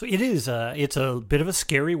So it is. It's a bit of a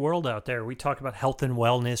scary world out there. We talk about health and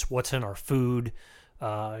wellness, what's in our food,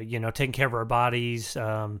 taking care of our bodies,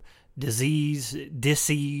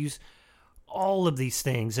 disease, all of these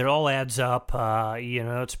things. It all adds up.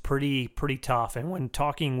 It's pretty tough. And when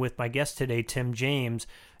talking with my guest today, Tim James,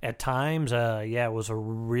 at times, it was a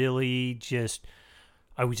really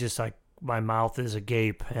I was just like, my mouth is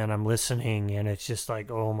agape and I'm listening, and it's just like,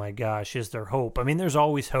 oh my gosh, is there hope? I mean, there's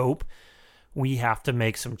always hope. We have to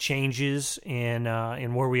make some changes in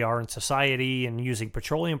where we are in society and using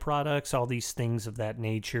petroleum products, all these things of that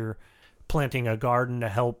nature, planting a garden to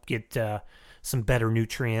help get some better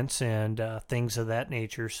nutrients and things of that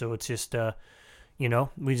nature. So it's just,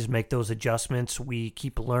 we just make those adjustments. We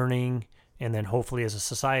keep learning, and then hopefully as a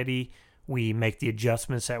society, we make the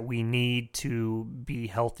adjustments that we need to be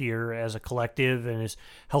healthier as a collective and is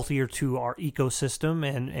healthier to our ecosystem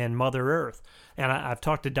and Mother Earth. And I've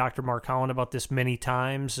talked to Dr. Mark Holland about this many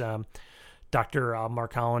times. Dr.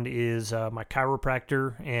 Mark Holland is my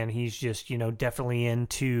chiropractor, and he's just, definitely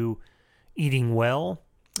into eating well,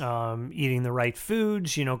 eating the right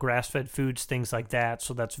foods, grass-fed foods, things like that.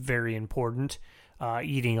 So that's very important.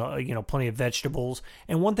 Eating, plenty of vegetables.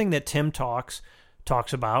 And one thing that Tim talks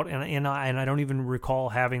about, and I don't even recall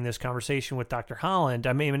having this conversation with Dr. Holland.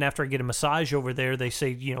 I mean, even after I get a massage over there, they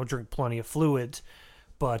say, drink plenty of fluids.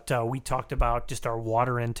 But we talked about just our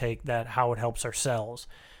water intake, how it helps our cells,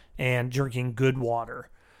 and drinking good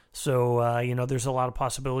water. So, there's a lot of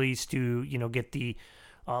possibilities to, get the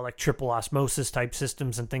like triple osmosis type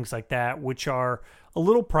systems and things like that, which are a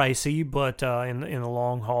little pricey, but in the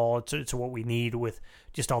long haul, it's what we need with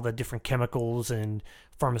just all the different chemicals and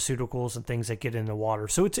pharmaceuticals and things that get in the water.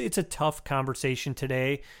 So it's a tough conversation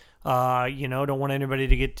today. Don't want anybody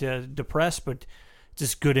to get depressed, but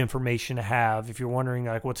just good information to have. If you're wondering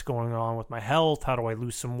like what's going on with my health, how do I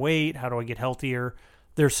lose some weight, how do I get healthier,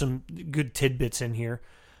 there's some good tidbits in here.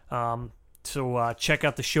 So check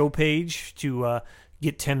out the show page to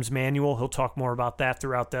get Tim's manual. He'll talk more about that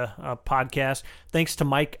throughout the podcast. Thanks to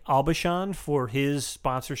Mike Aubuchon for his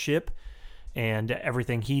sponsorship and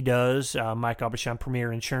everything he does. Mike Aubuchon,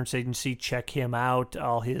 Premier Insurance Agency. Check him out.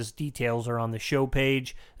 All his details are on the show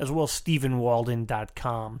page, as well as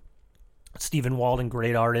StephenWalden.com. Stephen Walden,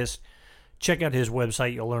 great artist. Check out his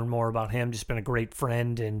website. You'll learn more about him. Just been a great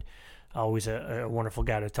friend and always a wonderful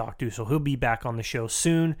guy to talk to. So he'll be back on the show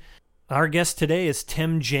soon. Our guest today is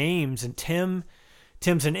Tim James, and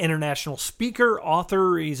Tim's an international speaker,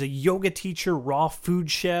 author. He's a yoga teacher, raw food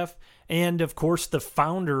chef, and of course the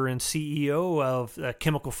founder and CEO of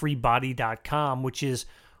ChemicalFreeBody.com, which is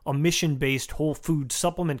a mission-based whole food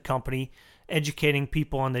supplement company educating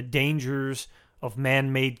people on the dangers of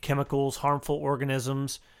man-made chemicals, harmful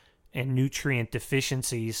organisms, and nutrient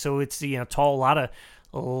deficiencies. So it's a lot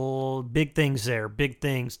of big things there, big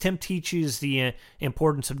things. Tim teaches the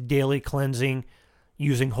importance of daily cleansing,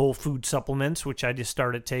 using whole food supplements, which I just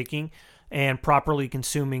started taking, and properly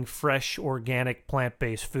consuming fresh, organic,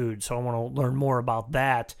 plant-based food. So I want to learn more about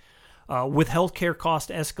that. With healthcare costs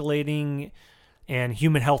escalating and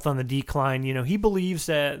human health on the decline, he believes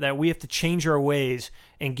that we have to change our ways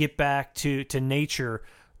and get back to nature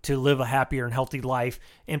to live a happier and healthy life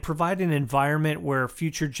and provide an environment where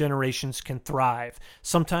future generations can thrive.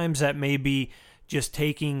 Sometimes that may be just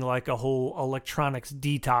taking like a whole electronics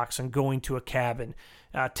detox and going to a cabin.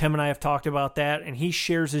 Tim and I have talked about that, and he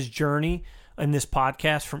shares his journey in this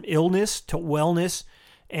podcast from illness to wellness,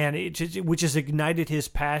 and which has ignited his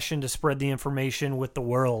passion to spread the information with the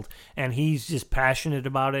world. And he's just passionate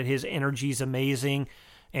about it. His energy is amazing,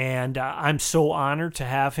 and I'm so honored to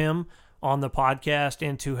have him on the podcast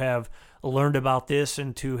and to have learned about this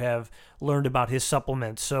and to have learned about his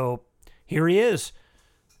supplements. So here he is,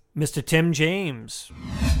 Mr. Tim James.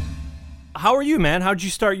 How are you, man? How'd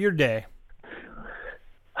you start your day?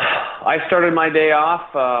 I started my day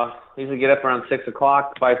off, usually get up around 6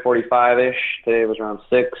 o'clock, 5:45-ish. Today was around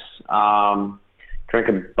 6. Drank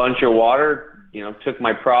a bunch of water, took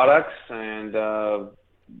my products and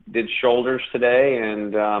did shoulders today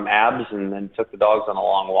and abs, and then took the dogs on a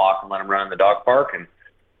long walk and let them run in the dog park,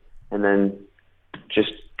 and then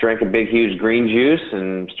just drank a big, huge green juice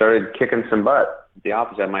and started kicking some butt. The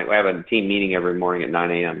office, I have a team meeting every morning at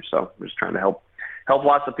 9 a.m., so I'm just trying to help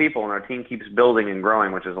lots of people, and our team keeps building and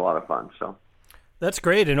growing, which is a lot of fun. So that's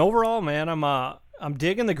great. And overall, man, I'm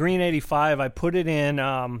digging the Green 85. I put it in.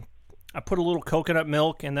 I put a little coconut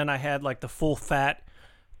milk, and then I had like the full fat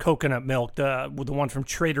coconut milk, the one from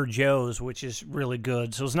Trader Joe's, which is really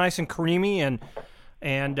good. So it's nice and creamy, and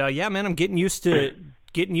yeah, man, I'm getting used to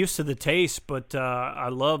the taste. But I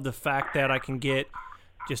love the fact that I can get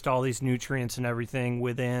just all these nutrients and everything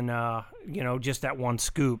within, just that one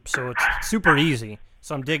scoop. So it's super easy.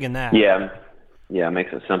 So I'm digging that. Yeah, it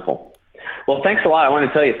makes it simple. Well, thanks a lot. I want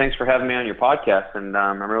to tell you, thanks for having me on your podcast, and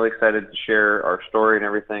I'm really excited to share our story and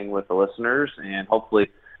everything with the listeners, and hopefully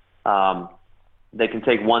they can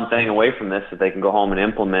take one thing away from this that they can go home and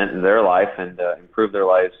implement in their life and improve their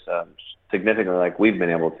lives significantly, like we've been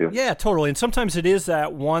able to. Yeah, totally. And sometimes it is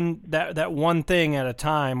that one thing at a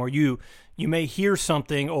time, or you may hear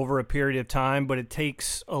something over a period of time, but it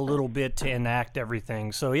takes a little bit to enact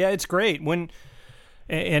everything. So yeah, it's great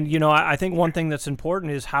I think one thing that's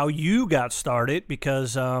important is how you got started,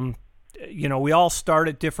 because we all start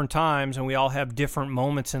at different times and we all have different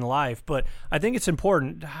moments in life. But I think it's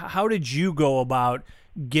important. How did you go about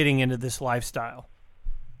getting into this lifestyle?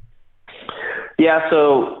 Yeah,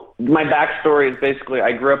 so my backstory is basically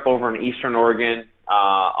I grew up over in Eastern Oregon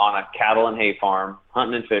on a cattle and hay farm,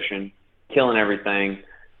 hunting and fishing, killing everything,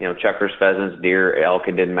 chukars, pheasants, deer, elk,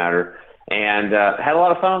 it didn't matter. And had a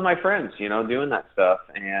lot of fun with my friends, doing that stuff,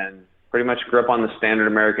 and pretty much grew up on the standard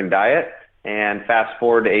American diet. And fast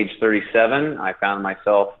forward to age 37, I found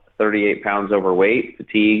myself 38 pounds overweight,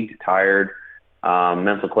 fatigued, tired,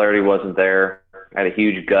 mental clarity wasn't there. I had a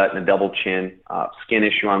huge gut and a double chin, skin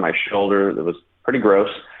issue on my shoulder that was pretty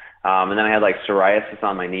gross. And then I had like psoriasis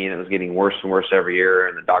on my knee, and it was getting worse and worse every year.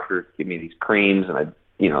 And the doctor gave me these creams, and I'd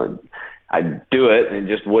do it and it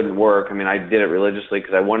just wouldn't work. I mean, I did it religiously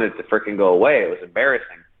because I wanted it to freaking go away. It was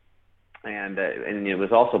embarrassing. And it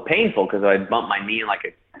was also painful because I'd bump my knee in like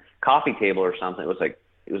a coffee table or something. It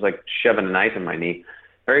was like shoving a knife in my knee.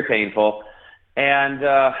 Very painful. And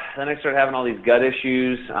then I started having all these gut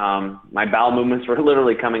issues. My bowel movements were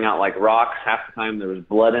literally coming out like rocks. Half the time there was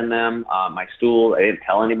blood in them. My stool, I didn't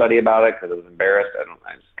tell anybody about it because I was embarrassed. I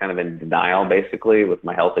was kind of in denial basically with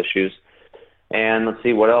my health issues. And let's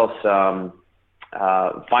see what else.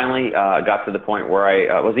 Finally, got to the point where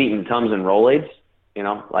I was eating Tums and Rolaids,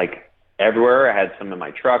 like everywhere. I had some in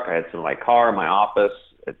my truck. I had some in my car, my office,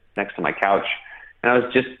 next to my couch. And I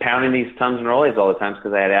was just pounding these Tums and Rolaids all the time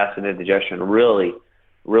because I had acid indigestion really,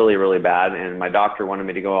 really, really bad. And my doctor wanted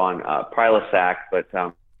me to go on Prilosec, but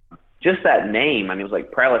just that name, I mean, it was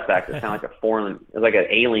like Prilosec. It sounded like a foreign, it was like an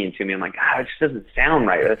alien to me. I'm like, God, it just doesn't sound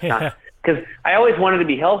right. That's not. Because I always wanted to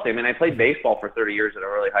be healthy. I mean, I played baseball for 30 years at a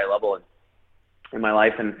really high level in my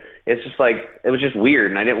life, and it's just like it was just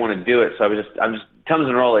weird, and I didn't want to do it. So I'm just Tums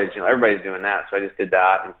and Rolaids. Everybody's doing that, so I just did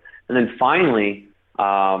that. And then finally, it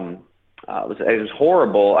was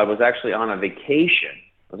horrible. I was actually on a vacation.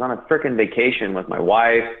 I was on a freaking vacation with my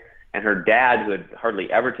wife and her dad, who had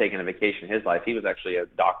hardly ever taken a vacation in his life. He was actually a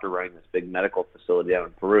doctor running this big medical facility out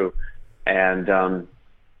in Peru, and I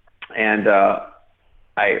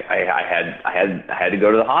had to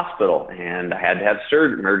go to the hospital, and I had to have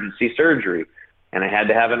emergency surgery, and I had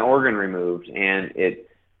to have an organ removed, and it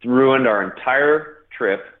ruined our entire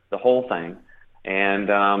trip, the whole thing. And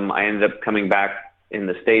I ended up coming back in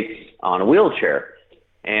the States on a wheelchair,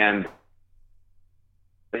 and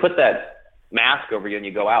put that mask over you and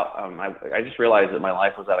you go out. I just realized that my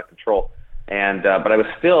life was out of control, and but I was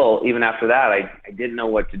still, even after that, I didn't know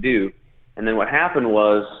what to do. And then what happened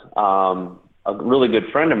was, a really good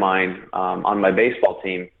friend of mine on my baseball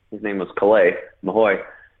team, his name was Calais Mahoy,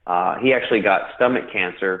 he actually got stomach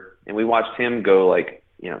cancer, and we watched him go like,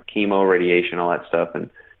 chemo, radiation, all that stuff, and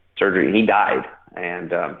surgery, and he died.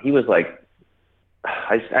 And he was like,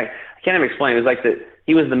 I can't even explain. It was like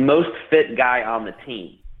he was the most fit guy on the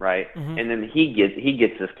team, right? Mm-hmm. And then he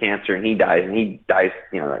gets this cancer, and he dies,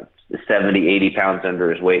 like 70, 80 pounds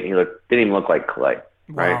under his weight, and he didn't even look like Calais,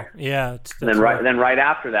 right? Wow. Yeah. And then right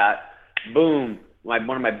after that, boom, one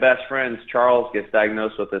of my best friends, Charles, gets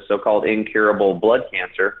diagnosed with this so-called incurable blood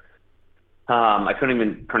cancer. I couldn't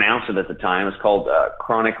even pronounce it at the time. It's called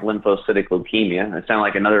chronic lymphocytic leukemia. It sounded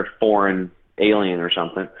like another foreign alien or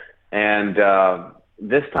something. And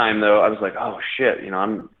this time, though, I was like, oh, shit,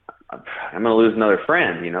 I'm going to lose another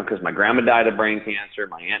friend, because my grandma died of brain cancer.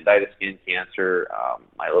 My aunt died of skin cancer.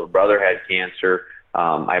 My little brother had cancer.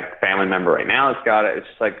 I have a family member right now that's got it. It's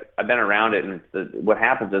just like I've been around it, and what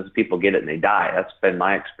happens is people get it and they die. That's been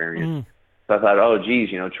my experience. So I thought, oh, geez,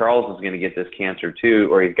 Charles is going to get this cancer too,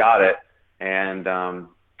 or he's got it, and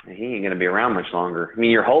he ain't going to be around much longer. I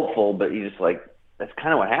mean, you're hopeful, but you just like, that's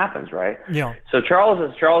kind of what happens, right? Yeah. So Charles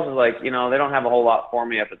is like, they don't have a whole lot for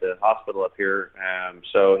me up at the hospital up here.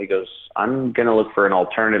 So he goes, I'm going to look for an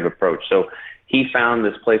alternative approach. So he found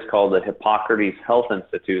this place called the Hippocrates Health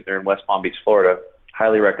Institute. They're in West Palm Beach, Florida.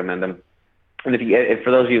 Highly recommend them. And if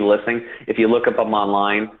for those of you listening, if you look up them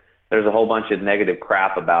online, there's a whole bunch of negative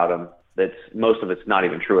crap about them. Most of it's not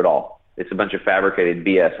even true at all. It's a bunch of fabricated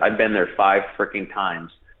BS. I've been there 5 freaking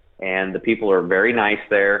times, and the people are very nice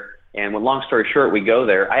there. And when long story short, we go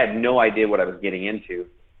there. I had no idea what I was getting into.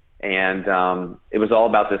 And it was all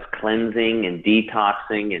about this cleansing and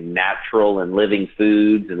detoxing and natural and living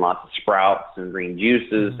foods and lots of sprouts and green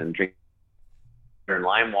juices and drinking and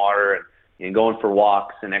lime water and going for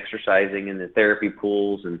walks and exercising in the therapy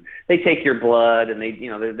pools. And they take your blood, and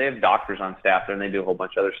they have doctors on staff there, and they do a whole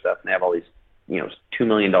bunch of other stuff. And they have all these, $2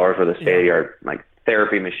 million worth of state-of-the-art like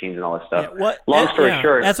therapy machines and all this stuff. Long story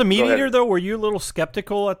short, as a meat eater though, were you a little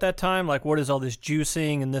skeptical at that time? Like, what is all this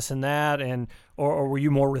juicing and this and that, or were you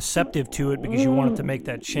more receptive to it because you wanted to make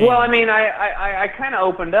that change? Well, I mean, I kind of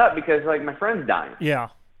opened up because like my friend's dying. Yeah.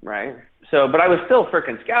 Right. So, but I was still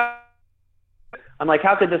freaking skeptical. I'm like,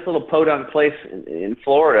 how could this little podunk place in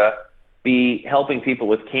Florida be helping people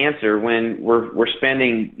with cancer when we're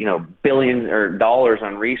spending billions or dollars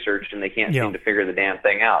on research and they can't seem to figure the damn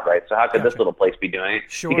thing out, right? So how could this little place be doing it?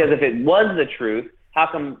 Sure. Because if it was the truth, how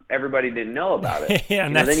come everybody didn't know about it?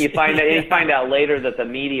 Then you find out later that the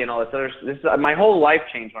media and all this other. My whole life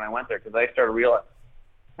changed when I went there because I started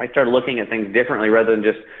looking at things differently rather than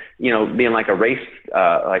just being like a race,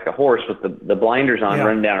 like a horse with the blinders on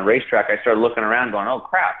running down a racetrack. I started looking around going, oh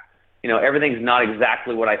crap. Everything's not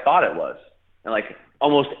exactly what I thought it was. And like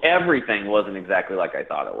almost everything wasn't exactly like I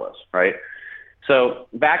thought it was, right? So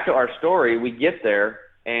back to our story, we get there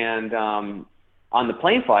and on the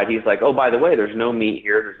plane flight, he's like, oh, by the way, there's no meat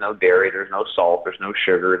here. There's no dairy. There's no salt. There's no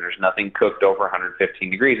sugar. And there's nothing cooked over 115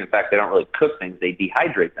 degrees. In fact, they don't really cook things. They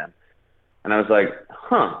dehydrate them. And I was like,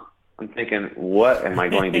 I'm thinking, what am I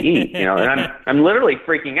going to eat? And I'm literally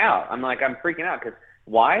freaking out. I'm freaking out because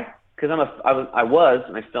why? Because I was,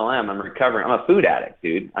 and I still am. I'm recovering. I'm a food addict,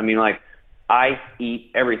 dude. I mean, like, I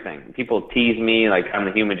eat everything. People tease me like I'm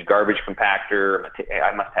the human garbage compactor.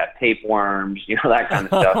 I must have tapeworms, that kind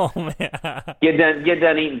of stuff. Oh, man. Get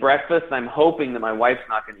done eating breakfast, and I'm hoping that my wife's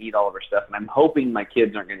not going to eat all of her stuff, and I'm hoping my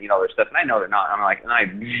kids aren't going to eat all their stuff, and I know they're not. I'm like, and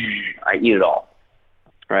I eat it all,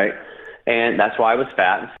 right? And that's why I was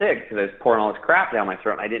fat and sick, because I was pouring all this crap down my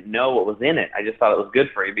throat, and I didn't know what was in it. I just thought it was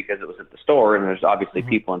good for you because it was at the store, and there's obviously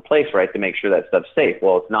people in place, right, to make sure that stuff's safe.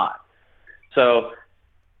 Well, it's not. So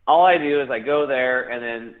all I do is I go there, and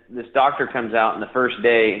then this doctor comes out on the first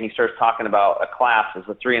day, and he starts talking about a class. It's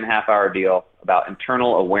a 3.5-hour deal about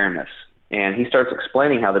internal awareness. And he starts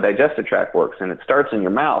explaining how the digestive tract works, and it starts in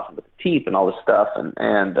your mouth with the teeth and all this stuff,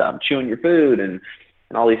 and chewing your food and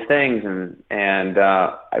all these things. And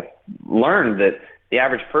I learned that the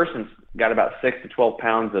average person's got about 6 to 12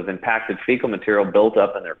 pounds of impacted fecal material built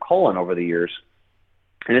up in their colon over the years.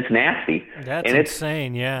 And it's nasty. That's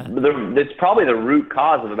insane, yeah. It's probably the root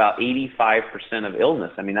cause of about 85% of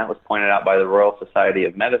illness. I mean, that was pointed out by the Royal Society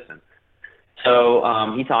of Medicine.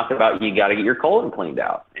 So he talked about you got to get your colon cleaned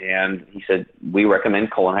out. And he said, we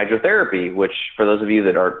recommend colon hydrotherapy, which for those of you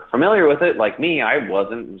that are familiar with it, like me, I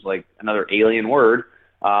wasn't. It was like another alien word.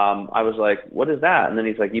 I was like, what is that? And then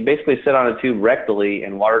he's like, you basically sit on a tube rectally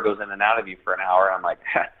and water goes in and out of you for an hour. I'm like,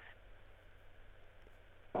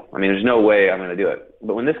 I mean, there's no way I'm going to do it.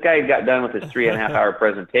 But when this guy got done with his 3.5-hour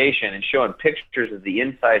presentation and showing pictures of the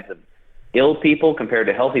insides of ill people compared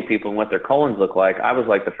to healthy people and what their colons look like, I was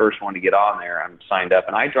like the first one to get on there. I'm signed up,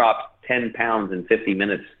 and I dropped 10 pounds in 50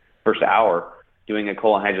 minutes first hour doing a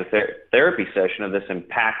colon hydrotherapy session of this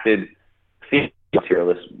impacted fecal material,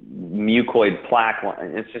 this mucoid plaque.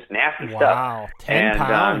 It's just nasty stuff. Wow, 10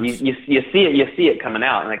 pounds. You see it coming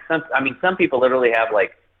out. And like some people literally have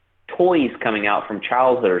like toys coming out from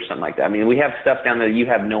childhood or something like that. I mean, we have stuff down there you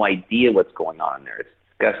have no idea what's going on in there. It's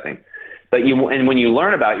disgusting. But when you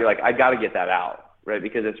learn about it, you're like, I got to get that out, right?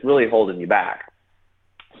 Because it's really holding you back.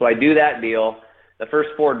 So I do that deal. The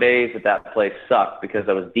first 4 days at that place sucked because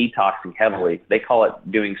I was detoxing heavily. They call it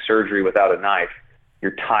doing surgery without a knife.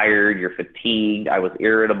 You're tired, you're fatigued. I was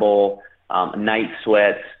irritable, night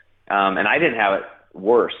sweats, and I didn't have it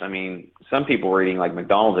worse. I mean, some people were eating like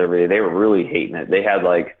McDonald's every day. They were really hating it. They had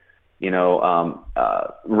like,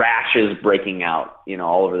 rashes breaking out,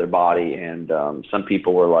 all over their body. And some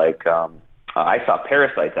people were like, I saw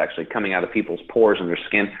parasites actually coming out of people's pores in their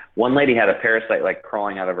skin. One lady had a parasite like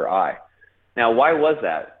crawling out of her eye. Now, why was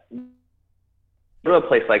that? To a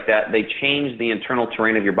place like that, they changed the internal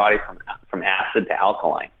terrain of your body from acid to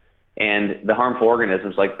alkaline. And the harmful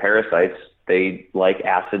organisms like parasites, they like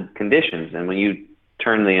acid conditions. And when you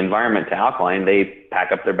turn the environment to alkaline, they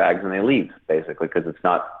pack up their bags and they leave, basically, because it's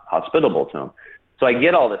not hospitable to them. So I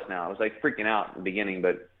get all this now. I was like freaking out in the beginning,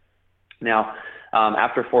 but now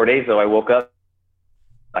after 4 days, though, I woke up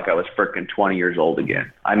like I was freaking 20 years old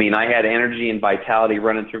again. I mean, I had energy and vitality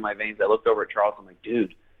running through my veins. I looked over at Charles. I'm like,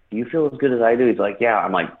 dude, do you feel as good as I do? He's like, yeah.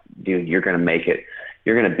 I'm like, dude, you're going to make it.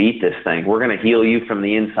 you're going to beat this thing. We're going to heal you from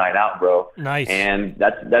the inside out, bro. Nice. And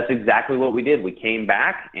that's exactly what we did. We came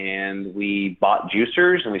back and we bought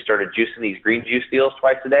juicers and we started juicing these green juice deals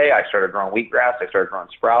twice a day. I started growing wheatgrass. I started growing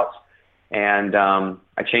sprouts. And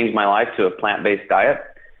I changed my life to a plant-based diet.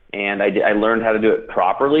 And I learned how to do it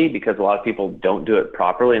properly, because a lot of people don't do it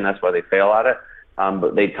properly, and that's why they fail at it.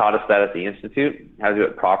 But they taught us that at the Institute, how to do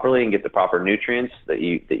it properly and get the proper nutrients that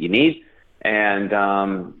you need. And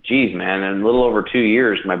geez, man, in a little over 2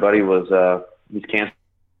 years, my buddy he's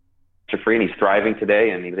cancer-free and he's thriving today,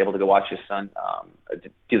 and he was able to go watch his son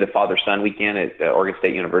do the father-son weekend at Oregon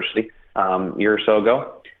State University a year or so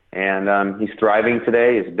ago. And he's thriving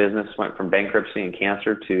today. His business went from bankruptcy and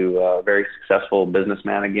cancer to a very successful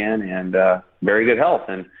businessman again, and very good health.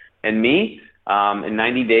 And me, in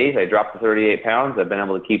 90 days, I dropped to 38 pounds. I've been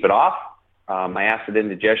able to keep it off. My acid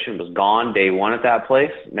indigestion was gone day one at that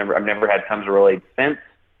place. I've never had tons of related since.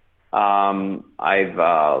 Besides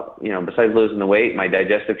losing the weight, my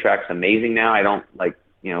digestive tract's amazing now. I don't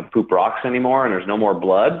poop rocks anymore, and there's no more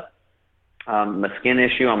blood. The skin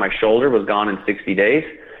issue on my shoulder was gone in 60 days.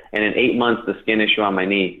 And in 8 months, the skin issue on my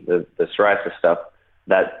knee, the psoriasis stuff,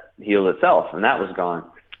 that healed itself, and that was gone.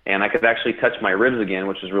 And I could actually touch my ribs again,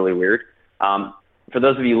 which is really weird. For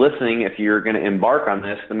those of you listening, if you're going to embark on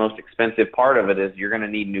this, the most expensive part of it is you're going to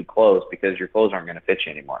need new clothes, because your clothes aren't going to fit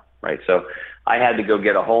you anymore, right? So I had to go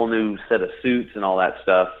get a whole new set of suits and all that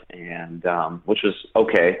stuff, and which was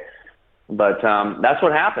okay. But that's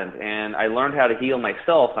what happened, and I learned how to heal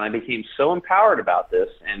myself, and I became so empowered about this.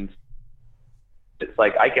 And it's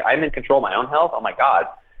like I'm in control of my own health. Oh my God!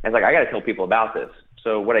 And it's like I got to tell people about this.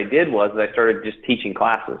 So what I did was I started just teaching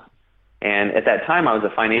classes, and at that time I was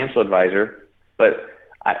a financial advisor. But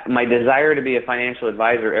my desire to be a financial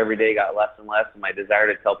advisor every day got less and less, and my desire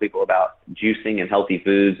to tell people about juicing and healthy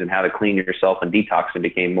foods and how to clean yourself and detoxing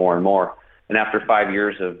became more and more. And after 5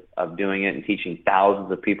 years of doing it and teaching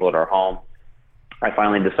thousands of people at our home, I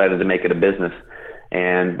finally decided to make it a business.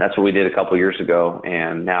 And that's what we did a couple years ago.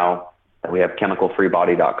 And now we have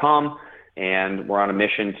chemicalfreebody.com, and we're on a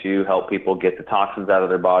mission to help people get the toxins out of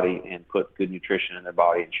their body and put good nutrition in their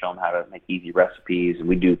body and show them how to make easy recipes. And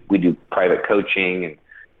we do private coaching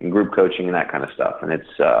and group coaching and that kind of stuff. And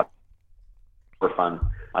it's more fun.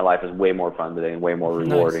 My life is way more fun today and way more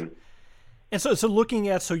rewarding. Nice. And so looking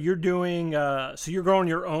at, so you're doing, so you're growing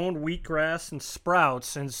your own wheatgrass and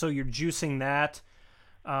sprouts, and so you're juicing that.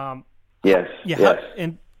 Yes. Yeah.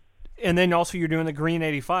 Yes. And then also you're doing the Green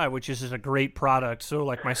 85, which is a great product. So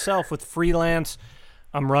like myself with freelance,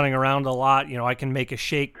 I'm running around a lot. I can make a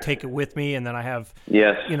shake, take it with me, and then I have,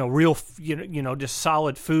 real, just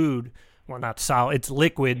solid food. Well, not solid, it's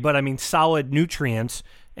liquid, but I mean solid nutrients,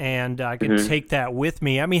 and I can take that with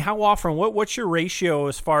me. I mean, how often, what's your ratio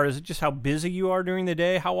as far as just how busy you are during the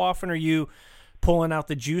day? How often are you pulling out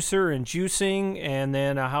the juicer and juicing, and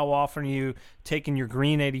then how often are you taking your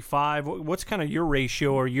Green 85? What's kind of your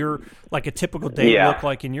ratio, or your like a typical day look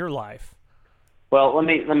like in your life? Well, let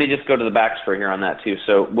me just go to the backstory here on that too.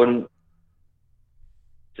 So when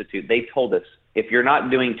they told us, if you're not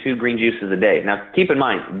doing 2 green juices a day, now keep in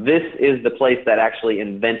mind, this is the place that actually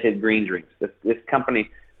invented green drinks. This company,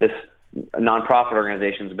 this nonprofit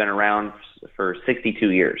organization has been around for 62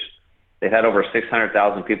 years. They've had over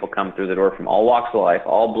 600,000 people come through the door from all walks of life,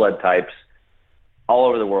 all blood types, all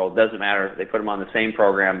over the world. Doesn't matter. They put them on the same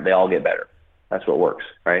program. They all get better. That's what works,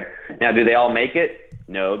 right? Now, do they all make it?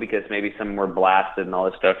 No, because maybe some were blasted and all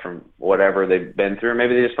this stuff from whatever they've been through.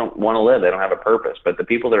 Maybe they just don't want to live. They don't have a purpose. But the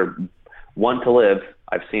people that want to live,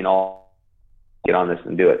 I've seen all get on this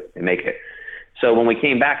and do it and make it. So when we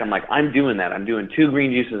came back, I'm like, I'm doing that. I'm doing 2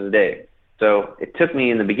 green juices a day. So it took me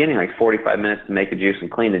in the beginning like 45 minutes to make a juice and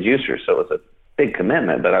clean the juicer. So it was a big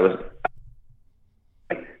commitment, but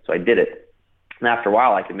so I did it. And after a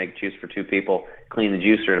while, I could make juice for 2 people, clean the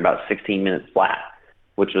juicer in about 16 minutes flat,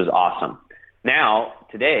 which was awesome. Now,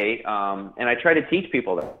 today, and I try to teach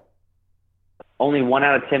people that only 1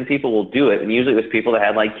 out of 10 people will do it. And usually it was people that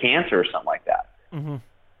had like cancer or something like that. Mm-hmm.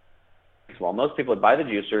 Well, most people would buy the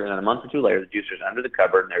juicer, and then a month or 2 later, the juicer's under the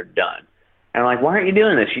cupboard and they're done. And I'm like, why aren't you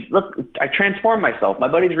doing this? Look, I transformed myself. My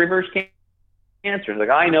buddy's reverse cancer. He's like,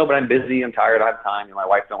 I know, but I'm busy. I'm tired. I have time. My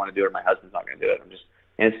wife don't want to do it. Or my husband's not going to do it.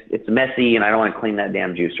 And it's messy, and I don't want to clean that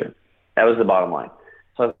damn juicer. That was the bottom line.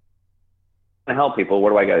 So to help people, what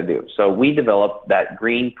do I got to do? So we developed that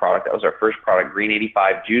green product. That was our first product, Green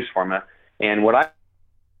 85 juice formula. And what I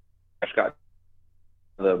got,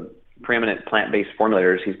 the preeminent plant-based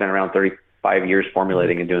formulators, he's been around 35 years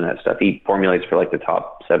formulating and doing that stuff. He formulates for like the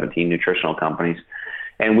top 17 nutritional companies.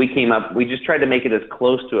 And we just tried to make it as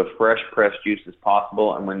close to a fresh pressed juice as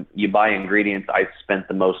possible. And when you buy ingredients, I spent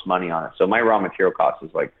the most money on it. So my raw material cost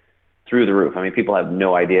is like through the roof. I mean, people have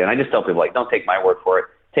no idea. And I just tell people, like, don't take my word for it.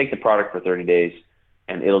 Take the product for 30 days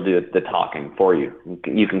and it'll do the talking for you.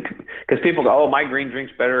 You can, because people go, oh, my green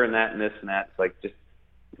drink's better and that and this and that. It's like, just,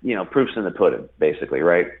 proof's in the pudding, basically,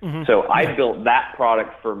 right? Mm-hmm. So I built that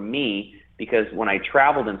product for me because when I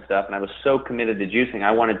traveled and stuff and I was so committed to juicing, I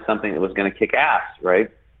wanted something that was going to kick ass, right?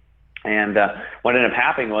 And what ended up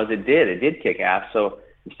happening was it did kick ass. So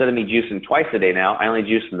instead of me juicing twice a day now, I only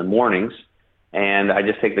juice in the mornings, and I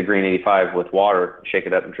just take the Green 85 with water, shake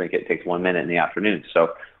it up and drink it. It takes 1 minute in the afternoon.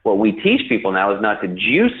 So what we teach people now is not to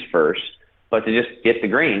juice first, but to just get the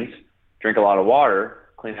greens, drink a lot of water,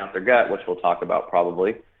 clean out their gut, which we'll talk about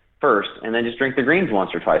probably first, and then just drink the greens once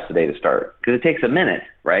or twice a day to start, because it takes a minute,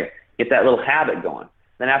 right? Get that little habit going.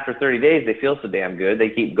 Then after 30 days, they feel so damn good, they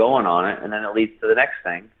keep going on it, and then it leads to the next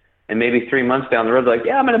thing. And maybe 3 months down the road, they're like,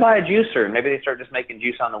 yeah, I'm going to buy a juicer. And maybe they start just making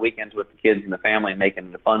juice on the weekends with the kids and the family and making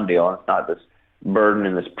it a fun deal. And it's not this burden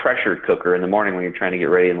and this pressure cooker in the morning when you're trying to get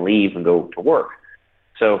ready and leave and go to work.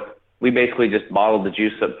 So we basically just bottled the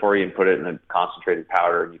juice up for you and put it in a concentrated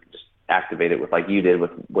powder, and you can just activate it with, like you did,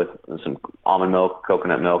 with some almond milk,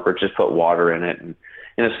 coconut milk, or just put water in it. And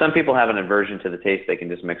if some people have an aversion to the taste, they can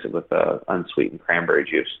just mix it with unsweetened cranberry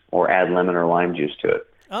juice or add lemon or lime juice to it.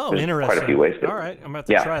 Oh, There's interesting. Quite a few ways to All right, I'm about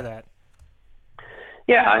to try that.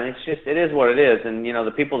 Yeah, and it is what it is. And,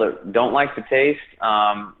 the people that don't like the taste,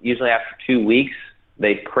 usually after 2 weeks,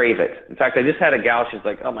 they crave it. In fact, I just had a gal, she's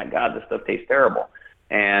like, oh my God, this stuff tastes terrible.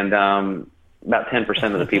 And about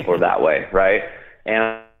 10% of the people are that way, right?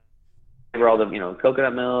 And were all the,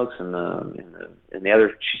 coconut milks and the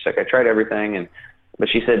other, she's like, I tried everything. But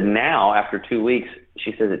she said now, after 2 weeks,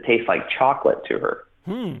 she says it tastes like chocolate to her.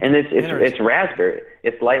 And it's raspberry.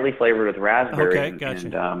 It's lightly flavored with raspberry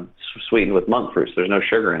and sweetened with monk fruit, so there's no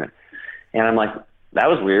sugar in it. And I'm like, that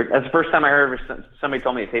was weird. That's the first time I heard somebody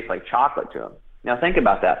told me it tastes like chocolate to them. Now think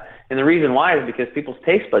about that. And the reason why is because people's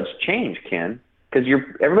taste buds change, Ken, because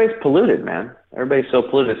everybody's polluted, man. Everybody's so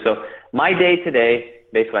polluted. So my day today,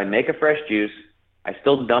 basically I make a fresh juice. I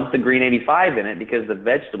still dump the Green 85 in it because the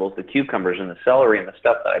vegetables, the cucumbers and the celery and the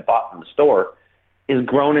stuff that I bought from the store is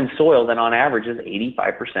grown in soil that on average is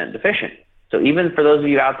 85% deficient. So even for those of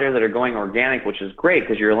you out there that are going organic, which is great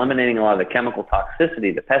because you're eliminating a lot of the chemical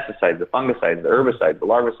toxicity, the pesticides, the fungicides, the herbicides, the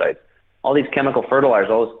larvicides, all these chemical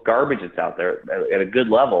fertilizers, all this garbage that's out there at a good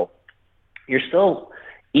level, you're still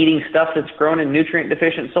eating stuff that's grown in nutrient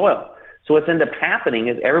deficient soil. So what's ends up happening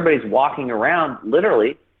is everybody's walking around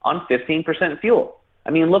literally on 15% fuel. I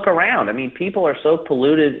mean, look around. I mean, people are so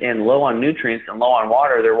polluted and low on nutrients and low on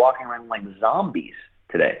water, they're walking around like zombies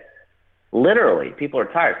today. Literally, people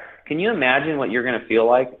are tired. Can you imagine what you're going to feel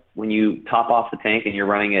like when you top off the tank and you're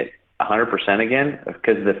running it 100% again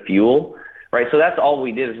because of the fuel, right? So that's all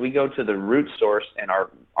we did is we go to the root source, and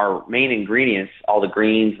our main ingredients, all the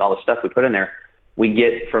greens and all the stuff we put in there, we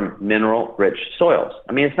get from mineral-rich soils.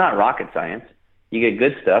 I mean, it's not rocket science. You get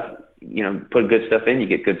good stuff, put good stuff in, you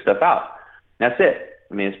get good stuff out. That's it.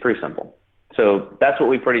 I mean, it's pretty simple. So that's what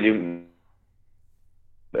we pretty do.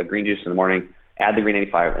 A green juice in the morning, add the Green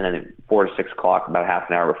 85, and then at 4 to 6 o'clock, about half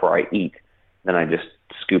an hour before I eat, then I just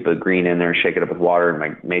scoop a green in there, shake it up with water in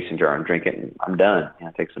my mason jar and drink it, and I'm done.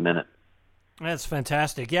 It takes a minute. That's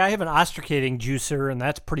fantastic. Yeah, I have an ostricating juicer, and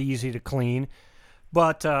that's pretty easy to clean.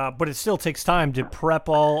 But it still takes time to prep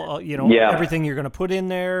all everything you're going to put in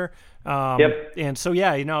there. Yep. And so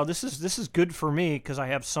this is good for me because I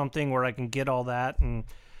have something where I can get all that, and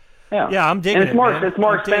I'm digging it. And it's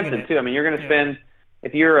more expensive too. I mean, you're going to spend,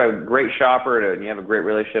 if you're a great shopper and you have a great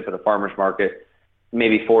relationship at a farmer's market,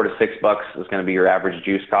 maybe $4 to $6 is going to be your average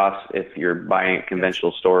juice cost. If you're buying at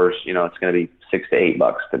conventional stores, it's going to be $6 to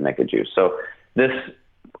 $8 to make a juice. So this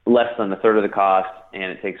less than a third of the cost, and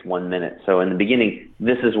it takes 1 minute. So in the beginning,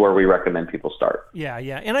 this is where we recommend people start. Yeah.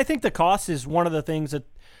 And I think the cost is one of the things that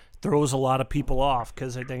throws a lot of people off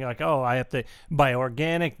because they think like, oh, I have to buy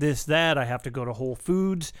organic, this, that. I have to go to Whole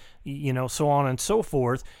Foods, so on and so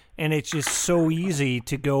forth. And it's just so easy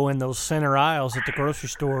to go in those center aisles at the grocery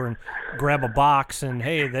store and grab a box and,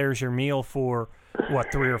 hey, there's your meal for,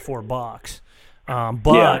 $3 or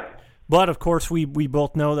 $4. But of course, we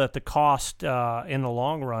both know that the cost in the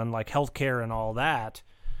long run, like healthcare and all that,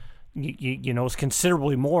 is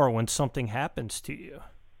considerably more when something happens to you.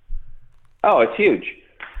 Oh, it's huge.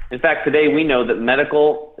 In fact, today we know that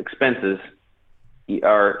medical expenses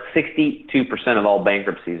are 62% of all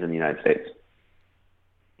bankruptcies in the United States.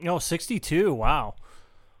 Oh, 62. Wow.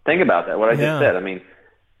 Think about that, what I just said. I mean,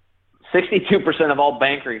 62% of all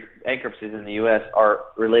bankruptcies in the U.S. are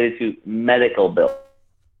related to medical bills.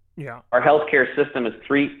 Yeah. Our healthcare system is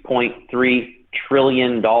 $3.3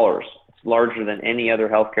 trillion. It's larger than any other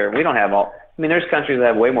healthcare. We don't have all. I mean, there's countries that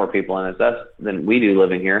have way more people in it than we do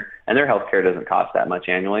living here, and their healthcare doesn't cost that much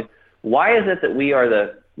annually. Why is it that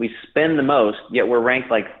we spend the most, yet we're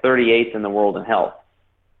ranked like 38th in the world in health?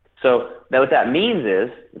 So what that means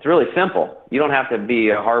is it's really simple. You don't have to be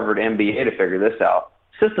a Harvard MBA to figure this out.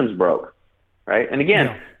 System's broke, right? And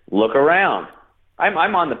again, look around.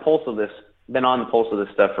 I'm on the pulse of this. Been on the pulse of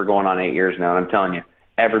this stuff for going on 8 years now, and I'm telling you,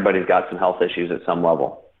 everybody's got some health issues at some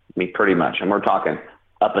level. I mean, pretty much, and we're talking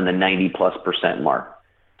up in the 90+% mark.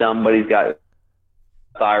 Somebody's got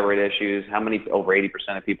thyroid issues. How many? Over 80%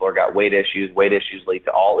 of people have got weight issues. Weight issues lead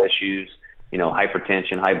to all issues.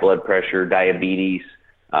 Hypertension, high blood pressure, diabetes,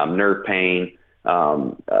 nerve pain,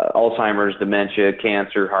 Alzheimer's, dementia,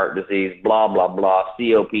 cancer, heart disease, blah, blah, blah,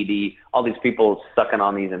 COPD, all these people sucking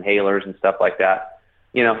on these inhalers and stuff like that.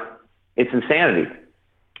 It's insanity.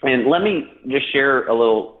 And let me just share a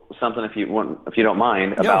little something, if you don't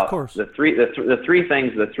mind, about the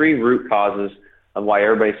three root causes of why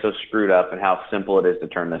everybody's so screwed up and how simple it is to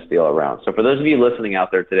turn this deal around. So for those of you listening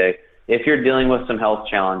out there today, if you're dealing with some health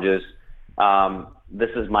challenges, this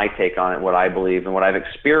is my take on it, what I believe and what I've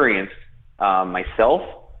experienced myself,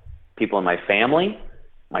 people in my family,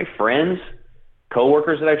 my friends,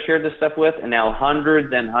 coworkers that I've shared this stuff with, and now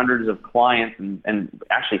hundreds and hundreds of clients and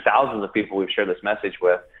actually thousands of people we've shared this message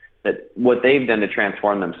with, that what they've done to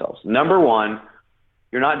transform themselves. Number one,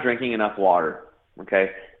 you're not drinking enough water,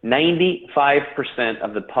 okay? 95%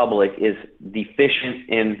 of the public is deficient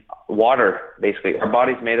in water, basically. Our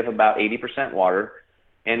body's made of about 80% water,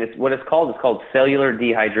 and it's called cellular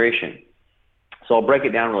dehydration. So I'll break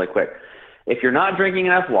it down really quick. If you're not drinking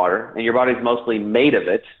enough water, and your body's mostly made of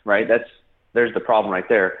it, right, there's the problem right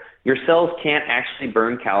there. Your cells can't actually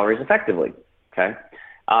burn calories effectively, okay?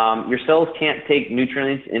 Your cells can't take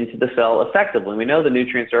nutrients into the cell effectively. We know the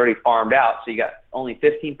nutrients are already farmed out, so you got only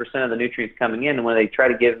 15% of the nutrients coming in, and when they try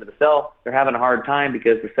to get into the cell, they're having a hard time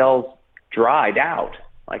because the cell's dried out,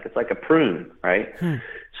 like it's like a prune, right?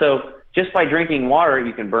 So just by drinking water,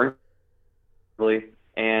 you can burn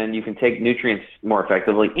and you can take nutrients more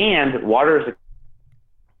effectively. And your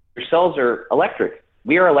cells are electric.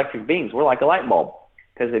 We are electric beings. We're like a light bulb.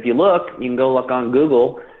 Because if you can go look on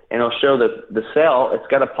Google, and it'll show that the cell, it's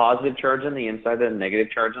got a positive charge on the inside and a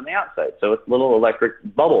negative charge on the outside. So it's a little electric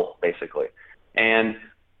bubble, basically. And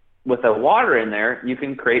with the water in there, you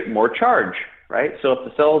can create more charge, right? So if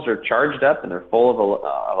the cells are charged up and they're full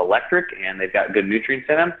of electric and they've got good nutrients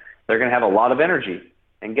in them, they're going to have a lot of energy.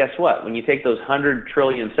 And guess what? When you take those 100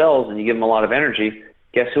 trillion cells and you give them a lot of energy,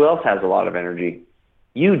 guess who else has a lot of energy?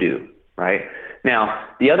 You do, right? Now,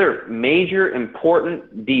 the other major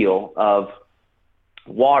important deal of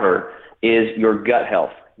water is your gut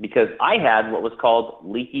health, because I had what was called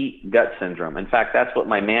leaky gut syndrome. In fact, that's what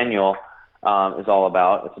my manual is all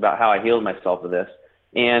about. It's about how I healed myself of this.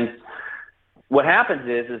 And what happens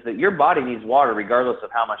is that your body needs water regardless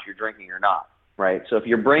of how much you're drinking or not, right? So if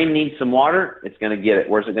your brain needs some water, it's going to get it.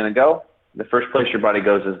 Where's it going to go? The first place your body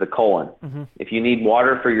goes is the colon. Mm-hmm. If you need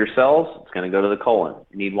water for your cells, it's going to go to the colon.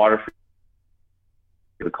 You need water for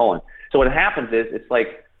the colon. So what happens is it's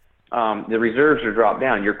like the reserves are dropped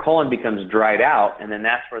down. Your colon becomes dried out, and then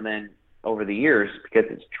that's where then over the years, because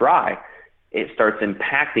it's dry, it starts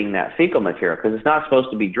impacting that fecal material, because it's not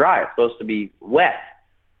supposed to be dry. It's supposed to be wet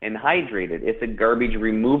and hydrated. It's a garbage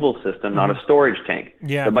removal system, not a storage tank.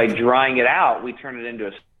 Yeah. But by drying it out, we turn it into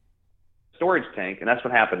a storage tank, and that's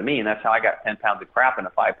what happened to me, and that's how I got 10 pounds of crap in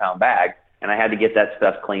a 5-pound bag, and I had to get that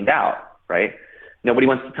stuff cleaned out, right? Nobody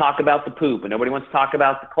wants to talk about the poop, and nobody wants to talk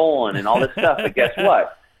about the colon and all this stuff, but guess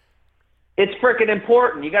what? It's freaking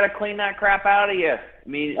important. You got to clean that crap out of you. I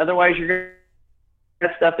mean, otherwise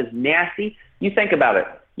that stuff is nasty. You think about it.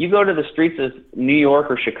 You go to the streets of New York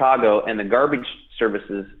or Chicago and the garbage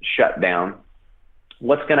services shut down.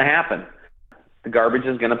 What's going to happen? The garbage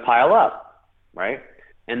is going to pile up, right?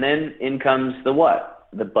 And then in comes the what?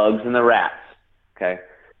 The bugs and the rats, okay?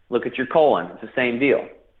 Look at your colon. It's the same deal.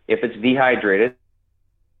 If it's dehydrated,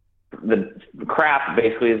 the crap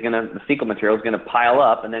basically is the fecal material is going to pile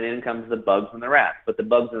up, and then in comes the bugs and the rats. But the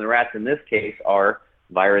bugs and the rats in this case are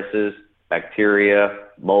viruses, bacteria,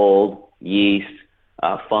 mold, yeast,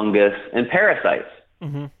 fungus, and parasites.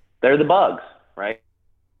 Mm-hmm. They're the bugs, right?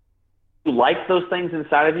 If you like those things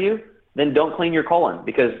inside of you, then don't clean your colon,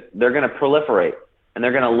 because they're going to proliferate, and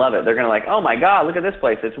they're going to love it. They're going to like, oh my God, look at this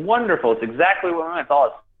place. It's wonderful. It's exactly what I want. It's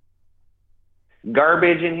all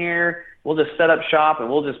garbage in here. We'll just set up shop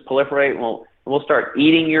and we'll just proliferate. And we'll start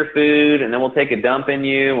eating your food, and then we'll take a dump in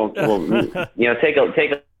you. We'll take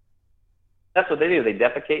a. That's what they do. They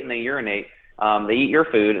defecate and they urinate They eat your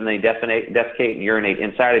food and they defecate and urinate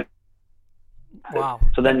inside of you. Wow.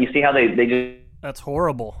 So then you see how they just That's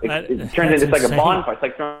horrible. it turns into like a bonfire. It's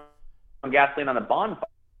like throwing gasoline on a bonfire,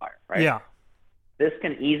 right? Yeah. This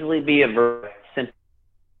can easily be averted simply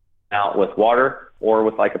out with water or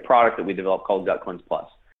with like a product that we developed called Gut Cleanse Plus.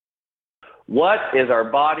 What is our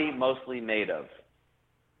body mostly made of?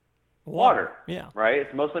 Water. Yeah. Right?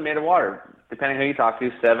 It's mostly made of water. Depending on who you talk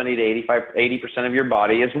to, 70 to 80% of your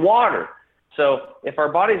body is water. So if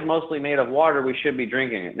our body's mostly made of water, we should be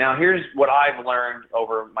drinking it. Now, here's what I've learned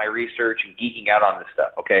over my research and geeking out on this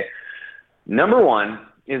stuff, okay? Number one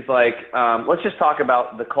is like, let's just talk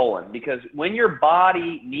about the colon, because when your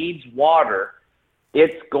body needs water,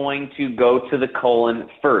 it's going to go to the colon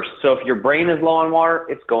first. So if your brain is low on water,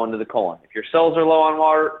 it's going to the colon. If your cells are low on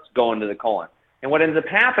water, it's going to the colon. And what ends up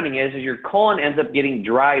happening is your colon ends up getting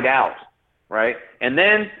dried out, right? And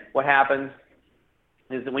then what happens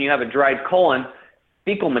is that when you have a dried colon,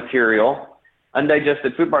 fecal material,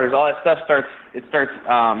 undigested food particles, all that stuff starts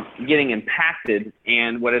getting impacted.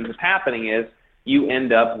 And what ends up happening is you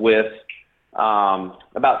end up with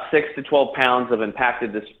about 6 to 12 pounds of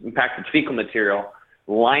impacted fecal material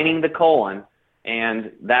lining the colon,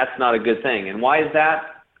 and that's not a good thing. And why is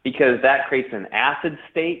that? Because that creates an acid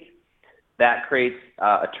state. That creates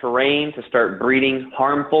a terrain to start breeding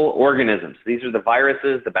harmful organisms. These are the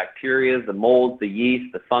viruses, the bacteria, the molds, the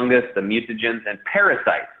yeast, the fungus, the mutagens, and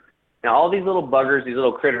parasites. Now, all these little buggers, these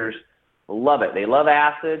little critters, love it. They love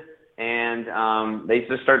acid, and they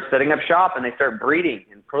just start setting up shop, and they start breeding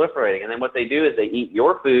and proliferating. And then what they do is they eat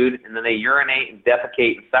your food, and then they urinate and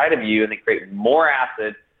defecate inside of you, and they create more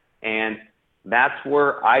acid, and that's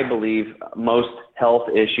where I believe most health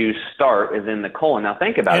issues start, is in the colon. Now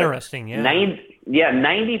think about Interesting, it. yeah.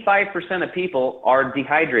 95% of people are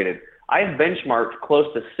dehydrated. I've benchmarked close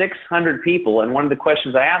to 600 people, and one of the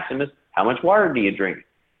questions I ask them is, how much water do you drink?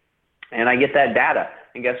 And I get that data.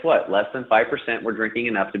 And guess what? Less than 5% were drinking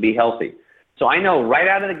enough to be healthy. So I know right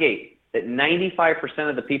out of the gate that 95%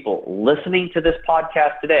 of the people listening to this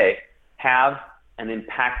podcast today have an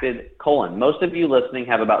impacted colon. Most of you listening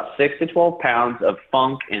have about 6 to 12 pounds of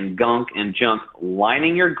funk and gunk and junk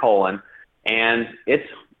lining your colon, and it's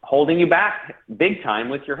holding you back big time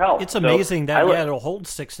with your health. It's amazing that it'll hold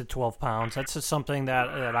 6 to 12 pounds. That's just something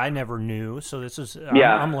that I never knew. So this is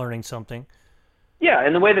I'm learning something. Yeah,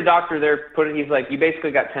 and the way the doctor there put it, he's like, you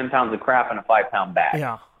basically got 10 pounds of crap in a 5-pound bag.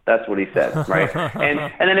 Yeah. That's what he said, right? and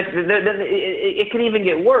then it can even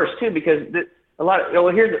get worse too, because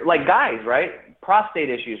here's like guys, right? Prostate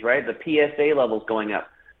issues, right? The PSA levels going up.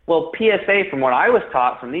 Well, PSA, from what I was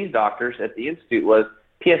taught from these doctors at the Institute, was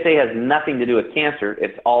PSA has nothing to do with cancer.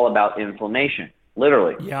 It's all about inflammation,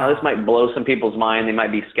 literally. Yeah. Now, this might blow some people's mind. They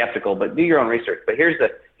might be skeptical, but do your own research. But here's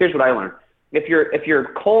what I learned. If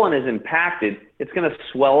your colon is impacted, it's going to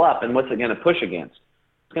swell up, and what's it going to push against?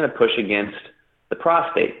 It's going to push against the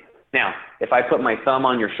prostate. Now, if I put my thumb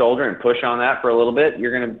on your shoulder and push on that for a little bit,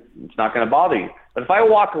 it's not going to bother you. But if I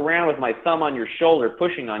walk around with my thumb on your shoulder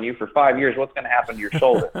pushing on you for 5 years, what's going to happen to your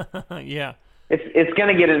shoulder? Yeah. It's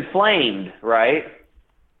going to get inflamed, right?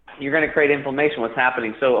 You're going to create inflammation. What's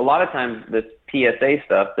happening? So a lot of times this PSA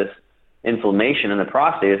stuff, this inflammation in the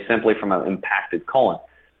prostate, is simply from an impacted colon.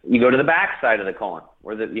 You go to the back side of the colon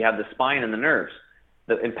where you have the spine and the nerves.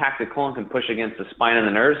 The impacted colon can push against the spine and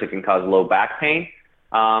the nerves. It can cause low back pain,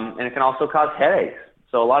 and it can also cause headaches.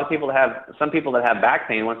 So some people that have back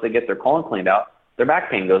pain, once they get their colon cleaned out, their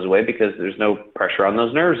back pain goes away because there's no pressure on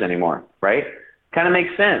those nerves anymore, right? Kind of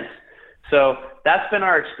makes sense. So that's been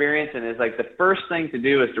our experience, and is like the first thing to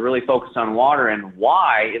do is to really focus on water. And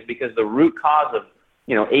why is because the root cause of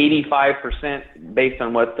 85%, based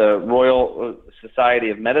on what the Royal Society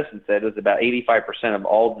of Medicine said, is about 85% of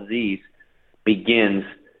all disease begins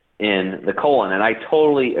in the colon. And I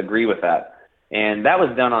totally agree with that. And that was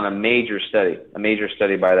done on a major study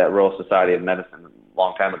by that Royal Society of Medicine a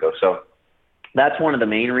long time ago. So that's one of the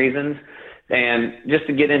main reasons. And just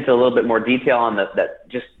to get into a little bit more detail on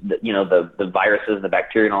the viruses, the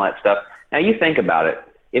bacteria and all that stuff. Now you think about it.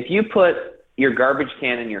 If you put your garbage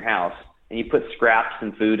can in your house and you put scraps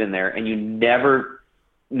and food in there and you never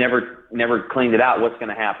cleaned it out, what's going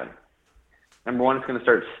to happen? Number one, it's going to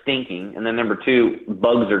start stinking. And then number two,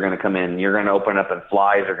 bugs are going to come in. You're going to open up and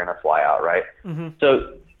flies are going to fly out, right? Mm-hmm.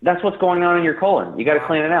 So that's what's going on in your colon. You got to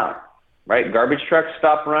clean it out, right? Garbage trucks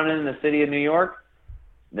stop running in the city of New York.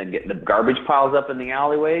 Then the garbage piles up in the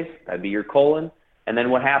alleyways. That'd be your colon. And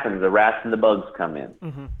then what happens? The rats and the bugs come in.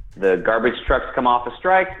 Mm-hmm. The garbage trucks come off a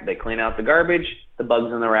strike. They clean out the garbage. The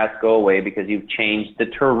bugs and the rats go away because you've changed the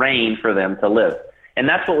terrain for them to live. And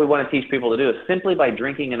that's what we want to teach people to do, is simply by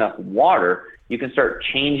drinking enough water, you can start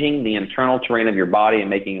changing the internal terrain of your body and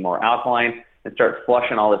making it more alkaline and start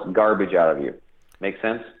flushing all this garbage out of you. Make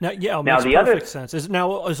sense? Now, yeah, it makes perfect sense. Is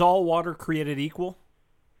all water created equal?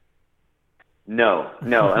 No.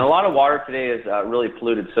 And a lot of water today is really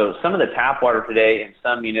polluted. So some of the tap water today in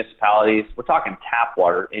some municipalities, we're talking tap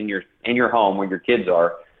water in your home where your kids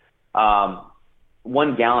are.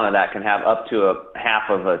 1 gallon of that can have up to a half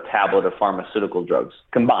of a tablet of pharmaceutical drugs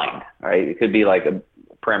combined. Right? It could be like a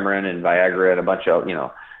Premarin and Viagra and a bunch of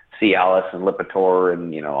Cialis and Lipitor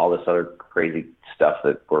and all this other crazy stuff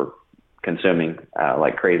that we're consuming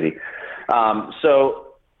like crazy.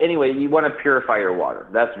 So anyway, you want to purify your water.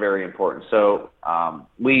 That's very important. So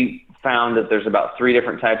we found that there's about 3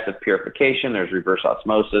 different types of purification. There's reverse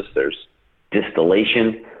osmosis, there's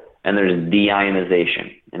distillation, and there's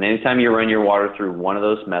deionization. And anytime you run your water through one of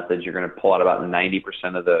those methods, you're going to pull out about 90%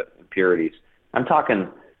 of the impurities. I'm talking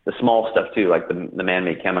the small stuff too, like the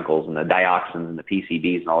man-made chemicals and the dioxins and the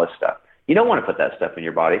PCBs and all this stuff. You don't want to put that stuff in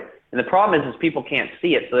your body. And the problem is people can't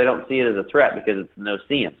see it, so they don't see it as a threat because it's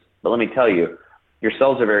no-seeance. But let me tell you, your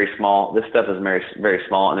cells are very small. This stuff is very, very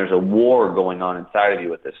small, and there's a war going on inside of you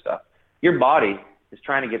with this stuff. Your body is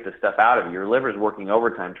trying to get this stuff out of you. Your liver is working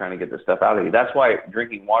overtime trying to get this stuff out of you. That's why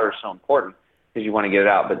drinking water is so important, because you want to get it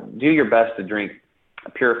out. But do your best to drink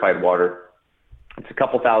purified water. It's a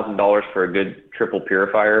couple $1,000s for a good triple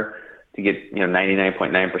purifier to get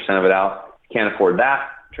 99.9% of it out. If you can't afford that,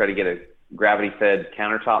 try to get a gravity-fed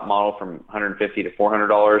countertop model from $150 to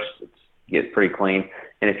 $400. It's get pretty clean.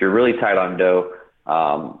 And if you're really tight on dough,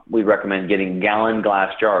 we recommend getting gallon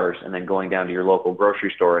glass jars and then going down to your local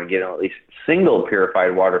grocery store and getting at least single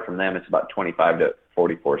purified water from them. It's about 25 to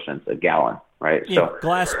 44 cents a gallon, right? Yeah, so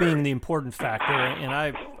glass being the important factor.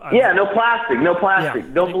 And no plastic.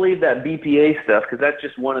 Yeah. Don't believe that BPA stuff, because that's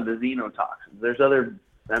just one of the xenotoxins. There's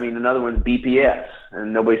another one's BPS,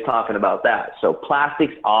 and nobody's talking about that. So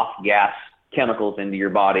plastics off-gas chemicals into your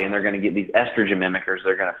body, and they're going to get these estrogen mimickers.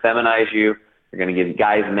 They're going to feminize you. They're going to give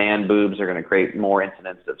guys man boobs. They're going to create more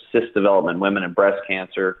incidents of cyst development in women and breast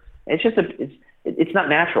cancer. It's just it's not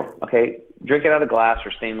natural. Okay, drink it out of glass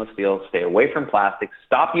or stainless steel. Stay away from plastics.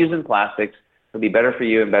 Stop using plastics. It'll be better for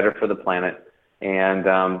you and better for the planet. And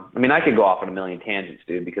I could go off on a million tangents,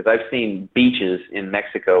 dude, because I've seen beaches in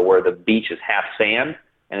Mexico where the beach is half sand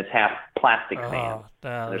and it's half plastic sand.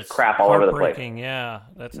 There's crap all over the place. Yeah,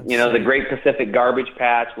 that's insane. The Great Pacific Garbage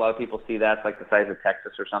Patch, a lot of people see that. It's like the size of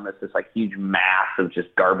Texas or something. It's this like huge mass of just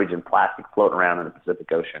garbage and plastic floating around in the Pacific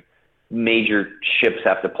Ocean. Major ships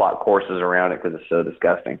have to plot courses around it because it's so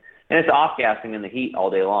disgusting. And it's off-gassing in the heat all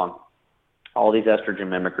day long. All these estrogen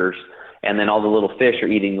mimickers. And then all the little fish are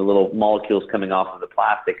eating the little molecules coming off of the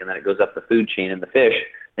plastic, and then it goes up the food chain in the fish.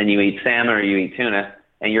 Then you eat salmon or you eat tuna,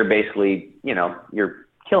 and you're basically, you're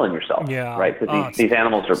killing yourself, right? Because these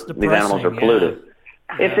animals are polluted.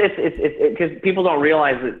 Yeah. It's because people don't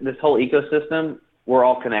realize that this whole ecosystem, we're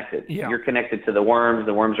all connected. Yeah. You're connected to the worms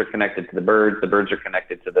are connected to the birds are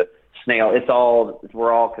connected to the snail.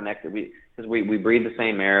 We're all connected. Because we breathe the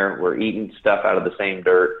same air, we're eating stuff out of the same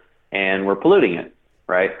dirt, and we're polluting it,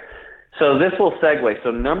 right? So this will segue.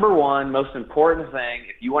 So number one, most important thing,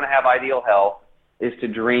 if you want to have ideal health, is to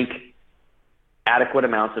drink adequate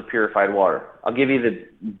amounts of purified water. I'll give you the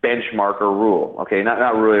benchmark or rule, okay? Not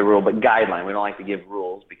really a rule, but guideline. We don't like to give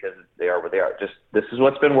rules because they are what they are. Just this is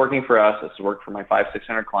what's been working for us. This has worked for my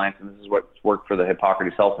 500-600 clients, and this is what's worked for the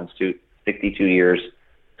Hippocrates Health Institute, 62 years,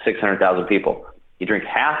 600,000 people. You drink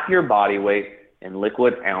half your body weight in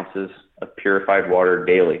liquid ounces of purified water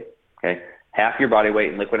daily, okay? Half your body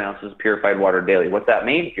weight in liquid ounces of purified water daily. What's that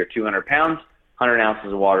mean? If you're 200 pounds, 100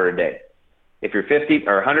 ounces of water a day. If you're 50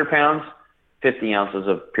 or 100 pounds, 50 ounces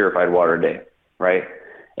of purified water a day, right?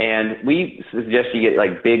 And we suggest you get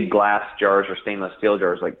like big glass jars or stainless steel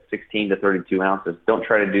jars, like 16 to 32 ounces. Don't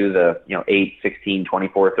try to do the 8, 16,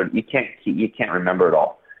 24, 30. You can't remember it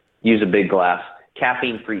all. Use a big glass.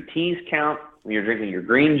 Caffeine-free teas count. When you're drinking your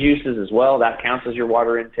green juices as well, that counts as your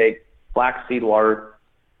water intake. Flaxseed water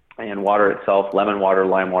and water itself, lemon water,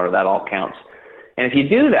 lime water, that all counts. And if you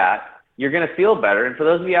do that, you're going to feel better. And for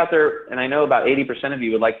those of you out there, and I know about 80% of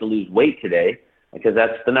you would like to lose weight today, because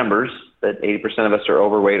that's the numbers, that 80% of us are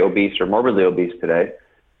overweight, obese, or morbidly obese today,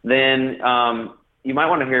 then you might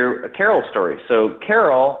want to hear a Carol story. So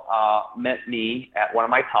Carol met me at one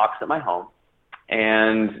of my talks at my home.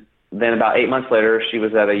 And then about 8 months later, she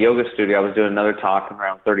was at a yoga studio. I was doing another talk,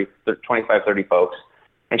 around 25, 30 folks.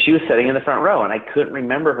 And she was sitting in the front row, and I couldn't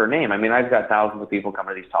remember her name. I mean, I've got thousands of people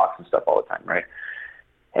coming to these talks and stuff all the time, right?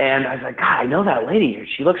 And I was like, God, I know that lady.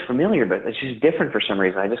 She looks familiar, but she's different for some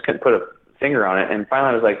reason. I just couldn't put a finger on it. And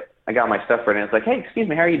finally I was like, I got my stuff ready. And I was like, hey, excuse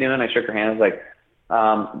me, how are you doing? I shook her hand. I was like,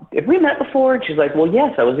 have we met before? And she's like, well,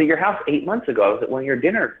 yes, I was at your house 8 months ago. I was at one of your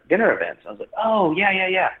dinner events. I was like, oh,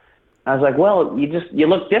 yeah. I was like, well, you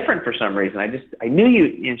look different for some reason. I knew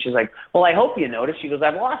you. And she's like, well, I hope you noticed. She goes,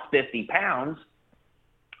 I've lost 50 pounds.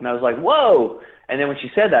 And I was like, whoa. And then when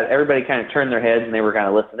she said that, everybody kind of turned their heads and they were kind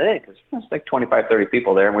of listening in because there's like 25, 30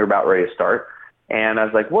 people there and we were about ready to start. And I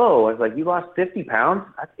was like, whoa. I was like, you lost 50 pounds?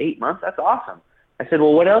 That's 8 months? That's awesome. I said,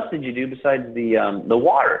 well, what else did you do besides the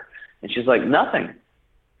water? And she's like, nothing.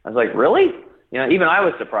 I was like, really? Even I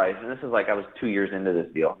was surprised. And this is like I was 2 years into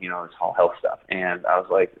this deal, this whole health stuff. And I was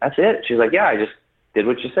like, that's it? She's like, yeah, I just did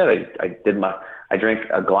what you said. I drank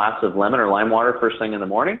a glass of lemon or lime water first thing in the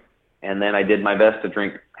morning. And then I did my best to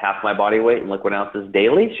drink half my body weight in liquid ounces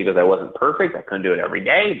daily. She goes, I wasn't perfect. I couldn't do it every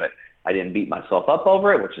day, but I didn't beat myself up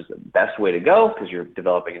over it, which is the best way to go because you're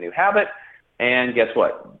developing a new habit. And guess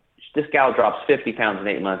what? This gal drops 50 pounds in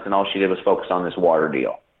 8 months, and all she did was focus on this water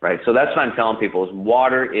deal, right? So that's what I'm telling people is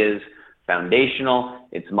water is foundational.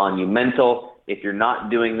 It's monumental. If you're not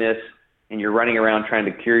doing this and you're running around trying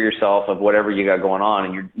to cure yourself of whatever you got going on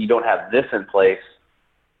and you don't have this in place,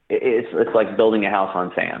 it's like building a house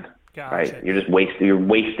on sand. Gotcha. Right? You're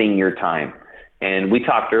wasting your time. And we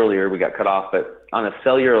talked earlier, we got cut off, but on a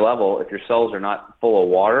cellular level, if your cells are not full of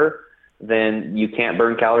water, then you can't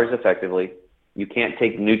burn calories effectively. You can't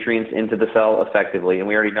take nutrients into the cell effectively. And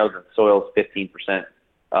we already know that the soil is 15%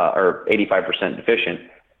 or 85% deficient.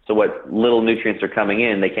 So what little nutrients are coming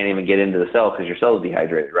in, they can't even get into the cell because your cell is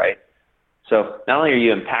dehydrated, right? So not only are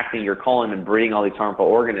you impacting your colon and breeding all these harmful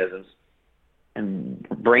organisms and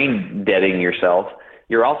brain deading yourself,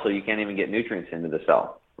 you can't even get nutrients into the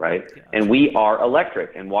cell, right? Yeah. And we are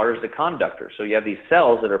electric, and water is the conductor. So you have these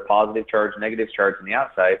cells that are positive charge, negative charge on the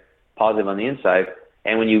outside, positive on the inside,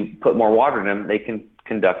 and when you put more water in them, they can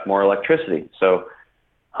conduct more electricity. So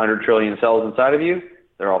 100 trillion cells inside of you,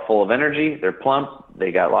 they're all full of energy, they're plump,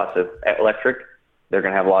 they got lots of electric, they're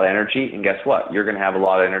going to have a lot of energy, and guess what? You're going to have a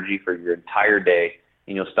lot of energy for your entire day,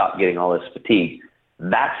 and you'll stop getting all this fatigue.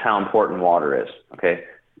 That's how important water is, okay?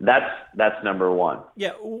 That's number one.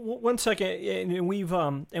 Yeah, 1 second, and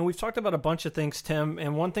we've talked about a bunch of things, Tim.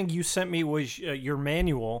 And one thing you sent me was your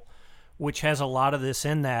manual, which has a lot of this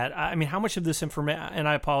in that. I mean, how much of this information? And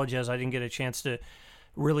I apologize, I didn't get a chance to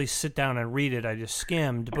really sit down and read it. I just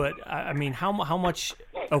skimmed. But I mean, how much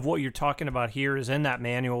of what you're talking about here is in that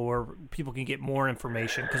manual, where people can get more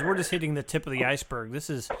information? Because we're just hitting the tip of the iceberg. This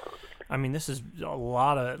is a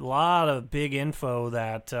lot of big info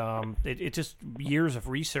that it just years of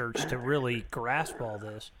research to really grasp all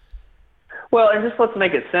this. Well, and just let's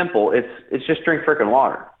make it simple. It's just drink freaking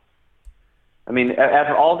water. I mean,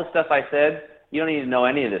 after all the stuff I said, you don't need to know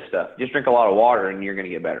any of this stuff. Just drink a lot of water, and you're going to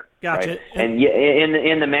get better. Gotcha. Right? And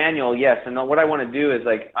in the manual, yes. And what I want to do is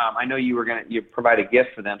I know you provide a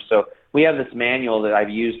gift for them. So we have this manual that I've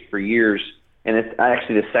used for years. And it's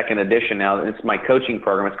actually the second edition now. It's my coaching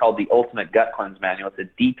program. It's called the Ultimate Gut Cleanse Manual. It's a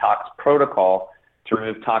detox protocol to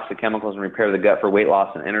remove toxic chemicals and repair the gut for weight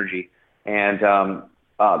loss and energy. And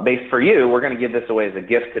based for you, we're going to give this away as a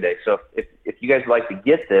gift today. So if you guys would like to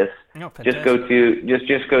get this, just go to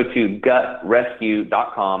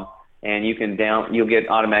gutrescue.com and you'll get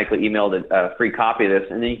automatically emailed a free copy of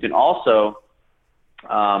this. And then you can also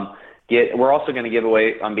we're also going to give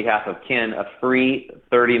away, on behalf of Ken, a free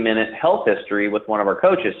 30-minute health history with one of our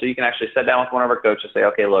coaches. So you can actually sit down with one of our coaches and say,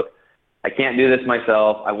 okay, look, I can't do this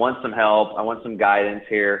myself. I want some help. I want some guidance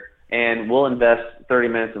here. And we'll invest 30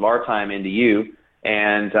 minutes of our time into you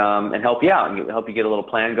and help you out and help you get a little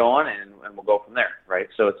plan going, and we'll go from there, right?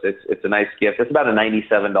 So it's a nice gift. It's about a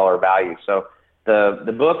 $97 value. So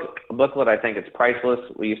the booklet, I think it's priceless.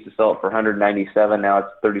 We used to sell it for $197. Now it's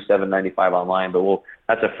 $37.95 online, but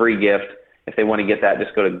that's a free gift. If they want to get that,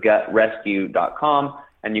 just go to gutrescue.com,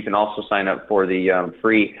 and you can also sign up for the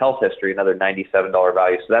free health history, another $97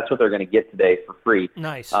 value. So that's what they're going to get today for free.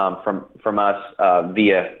 Nice. From us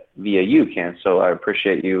via you, Ken. So I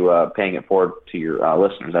appreciate you paying it forward to your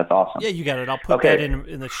listeners. That's awesome. Yeah, you got it. I'll put that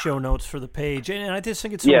in the show notes for the page. And I just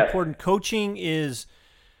think it's so important. Coaching is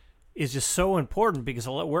just so important because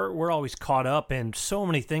we're always caught up in so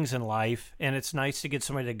many things in life, and it's nice to get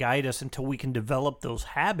somebody to guide us until we can develop those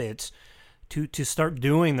habits to start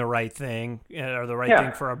doing the right thing or the right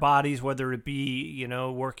thing for our bodies, whether it be,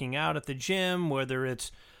 working out at the gym, whether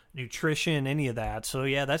it's nutrition, any of that. So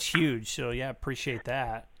yeah, that's huge. So yeah, appreciate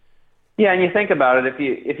that. Yeah, and you think about it,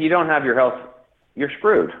 if you don't have your health, you're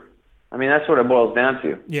screwed. I mean, that's what it boils down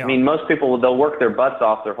to. Yeah. I mean, most people, they'll work their butts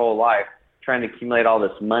off their whole life trying to accumulate all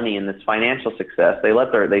this money and this financial success. They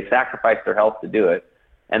sacrifice their health to do it,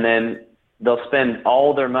 and then they'll spend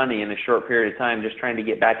all their money in a short period of time just trying to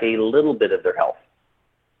get back a little bit of their health.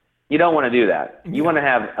 You don't want to do that. You Yeah. want to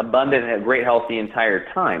have abundant and great health the entire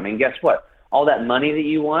time. And guess what? All that money that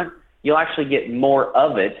you want, you'll actually get more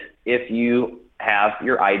of it if you have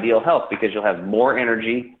your ideal health, because you'll have more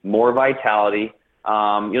energy, more vitality.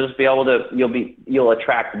 You'll just be able to, you'll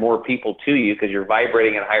attract more people to you because you're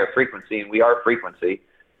vibrating at a higher frequency, and we are frequency.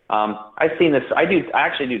 I've seen this. I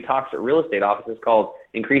actually do talks at real estate offices called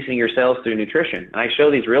increasing your sales through nutrition. And I show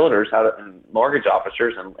these realtors how to, and mortgage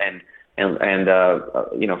officers and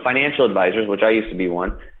financial advisors, which I used to be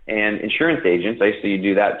one, and insurance agents. I used to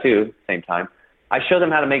do that too at the same time. I show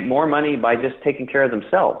them how to make more money by just taking care of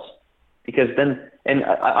themselves. Because then, and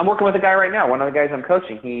I'm working with a guy right now. One of the guys I'm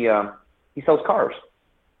coaching, he sells cars,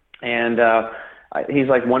 and he's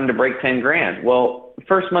like wanting to break 10 grand. Well,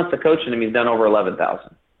 first month of coaching him, he's done over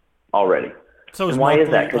 11,000 already. So and why is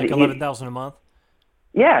that? Like 11,000 a month?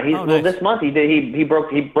 Yeah, nice. Well, this month he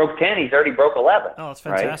broke 10. He's already broke 11. Oh, that's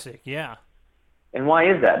fantastic. Right? Yeah. And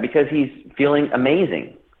why is that? Because he's feeling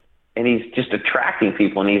amazing, and he's just attracting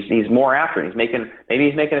people, and he's more after it. Maybe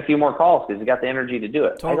he's making a few more calls because he's got the energy to do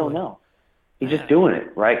it. Totally. I don't know. He's just doing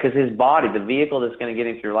it, right? Because his body, the vehicle that's going to get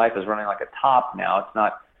into your life, is running like a top now. It's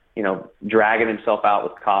not, dragging himself out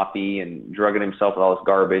with coffee and drugging himself with all this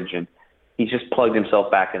garbage, and he's just plugged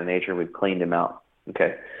himself back into nature. We've cleaned him out.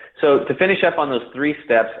 Okay. So to finish up on those 3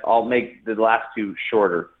 steps, I'll make the last 2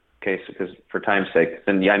 shorter. Okay, so because for time's sake,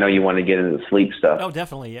 and I know you want to get into the sleep stuff. Oh,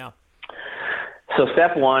 definitely, yeah. So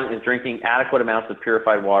step 1 is drinking adequate amounts of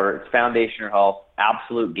purified water. It's foundational health,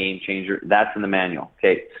 absolute game changer. That's in the manual.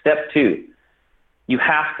 Okay. Step 2, you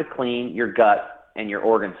have to clean your gut and your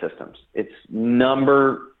organ systems. It's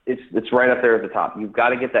right up there at the top. You've got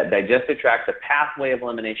to get that digestive tract. The pathway of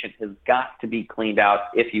elimination has got to be cleaned out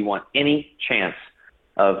if you want any chance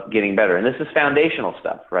of getting better. And this is foundational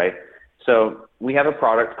stuff, right? So we have a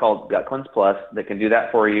product called Gut Cleanse Plus that can do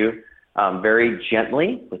that for you very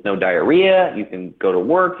gently with no diarrhea. You can go to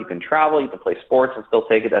work, you can travel, you can play sports and still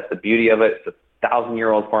take it. That's the beauty of it. It's a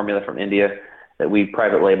 1,000-year-old formula from India that we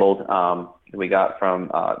private labeled. We got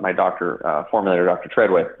from my doctor, formulator, Dr.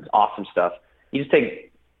 Treadway. It's awesome stuff. You just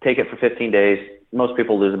take it for 15 days. Most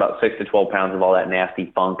people lose about 6 to 12 pounds of all that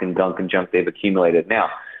nasty funk and gunk and junk they've accumulated. Now,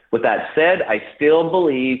 with that said, I still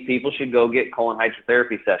believe people should go get colon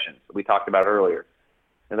hydrotherapy sessions that we talked about earlier.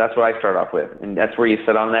 And that's what I start off with. And that's where you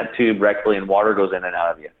sit on that tube rectally and water goes in and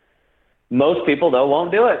out of you. Most people, though,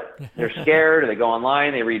 won't do it. They're scared, or they go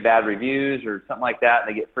online, they read bad reviews or something like that, and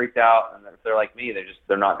they get freaked out. And if they're like me,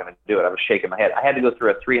 they're not going to do it. I was shaking my head. I had to go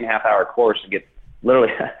through a 3.5-hour course and get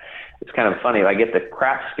literally, it's kind of funny. I get the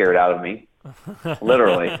crap scared out of me,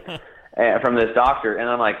 literally, from this doctor. And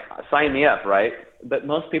I'm like, sign me up, right? But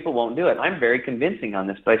most people won't do it. I'm very convincing on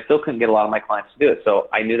this, but I still couldn't get a lot of my clients to do it. So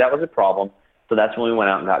I knew that was a problem. So that's when we went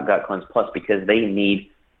out and got Gut Cleanse Plus, because they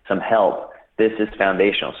need some help. This is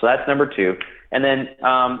foundational. So that's number 2. And then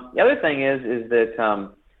the other thing is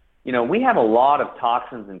that, we have a lot of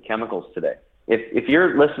toxins and chemicals today. If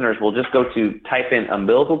your listeners will just go to type in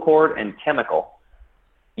umbilical cord and chemical,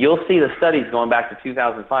 you'll see the studies going back to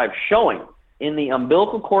 2005 showing in the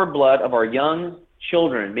umbilical cord blood of our young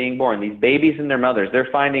children being born, these babies and their mothers, they're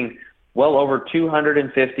finding well over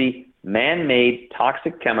 250 man-made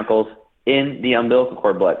toxic chemicals in the umbilical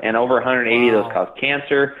cord blood, and over 180 of those cause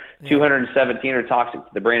cancer, 217 are toxic to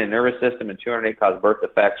the brain and nervous system, and 208 cause birth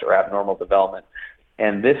defects or abnormal development.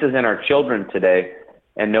 And this is in our children today,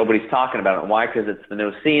 and nobody's talking about it. Why? Because it's the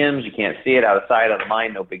no-see-ums. You can't see it, out of sight, out of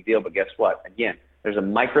mind, no big deal. But guess what? Again, there's a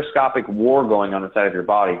microscopic war going on inside of your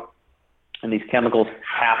body, and these chemicals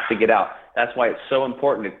have to get out. That's why it's so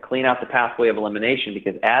important to clean out the pathway of elimination,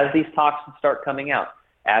 because as these toxins start coming out,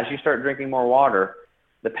 as you start drinking more water,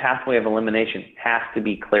 the pathway of elimination has to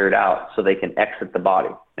be cleared out so they can exit the body.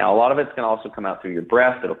 Now, a lot of it's going to also come out through your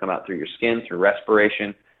breath. It'll come out through your skin, through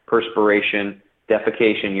respiration, perspiration,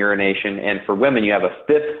 defecation, urination. And for women, you have a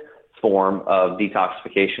 5th form of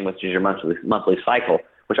detoxification, which is your monthly cycle,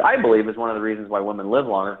 which I believe is one of the reasons why women live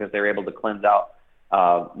longer, because they're able to cleanse out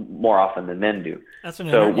more often than men do. That's an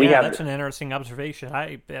interesting observation.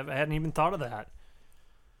 I hadn't even thought of that.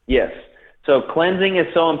 Yes. So cleansing is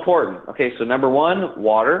so important. Okay, so number 1,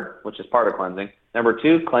 water, which is part of cleansing. Number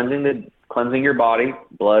 2, cleansing your body,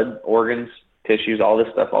 blood, organs, tissues, all this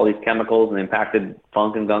stuff, all these chemicals and impacted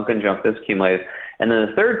funk and gunk and junk that's accumulated. And then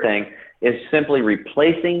the third thing is simply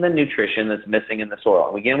replacing the nutrition that's missing in the soil.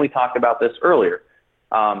 And again, we talked about this earlier.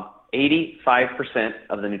 85%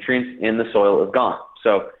 of the nutrients in the soil is gone.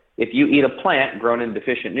 So if you eat a plant grown in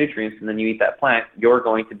deficient nutrients and then you eat that plant, you're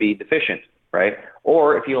going to be deficient, right?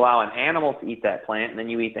 Or if you allow an animal to eat that plant and then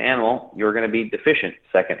you eat the animal, you're going to be deficient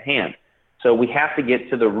secondhand. So we have to get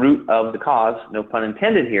to the root of the cause, no pun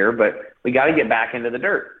intended here, but we got to get back into the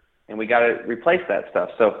dirt. and we got to replace that stuff.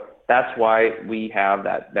 So that's why we have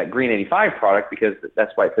that Green 85 product, because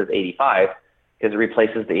that's why it says 85, because it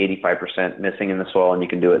replaces the 85% missing in the soil, and you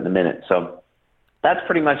can do it in a minute. So that's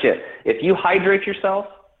pretty much it. If you hydrate yourself,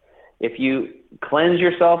 if you cleanse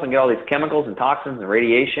yourself and get all these chemicals and toxins and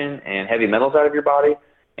radiation and heavy metals out of your body,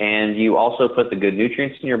 and you also put the good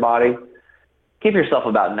nutrients in your body, give yourself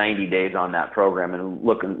about 90 days on that program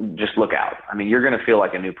and just look out. I mean, you're going to feel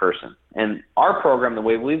like a new person. And our program, the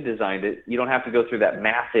way we've designed it, you don't have to go through that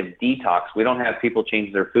massive detox. We don't have people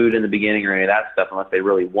change their food in the beginning or any of that stuff unless they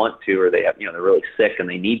really want to, or they have, they're really sick and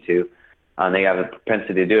they need to, and they have a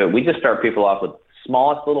propensity to do it. We just start people off with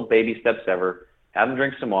smallest little baby steps ever. Have them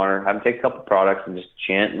drink some water, have them take a couple products, and just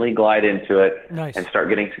gently glide into it. Nice. And start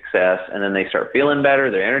getting success. And then they start feeling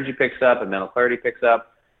better, their energy picks up, and mental clarity picks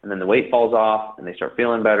up, and then the weight falls off, and they start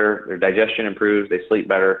feeling better, their digestion improves, they sleep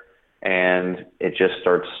better, and they just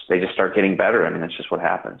start getting better. I mean, that's just what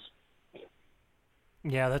happens.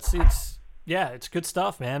 Yeah, it's good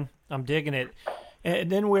stuff, man. I'm digging it.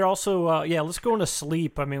 And then we're also, let's go into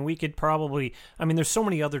sleep. I mean, we could probably, there's so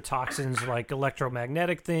many other toxins like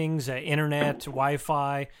electromagnetic things, internet,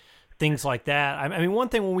 Wi-Fi, things like that. I mean, one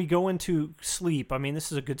thing when we go into sleep,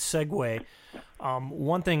 this is a good segue.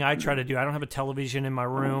 One thing I try to do, I don't have a television in my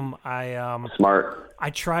room. Smart.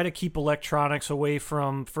 I try to keep electronics away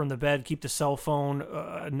from the bed, keep the cell phone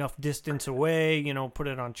enough distance away, put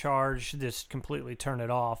it on charge, just completely turn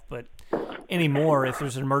it off. But anymore, if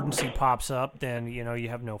there's an emergency pops up, then, you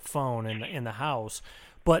have no phone in the house.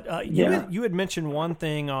 But you had mentioned one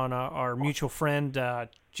thing on our mutual friend,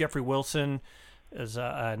 Jeffrey Wilson, as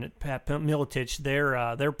Pat Miletich,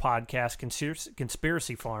 their podcast,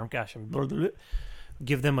 Conspiracy Farm. Gosh,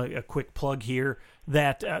 give them a quick plug here.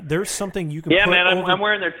 That there's something you can. Yeah, put man, over... I'm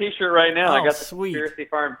wearing their T-shirt right now. Oh, I got the sweet. Conspiracy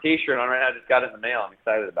Farm T-shirt on right now. I just got it in the mail. I'm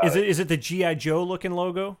excited about it. Is it the G.I. Joe looking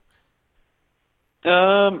logo?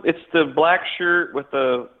 It's the black shirt with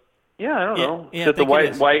the. Yeah, I don't know. Yeah, the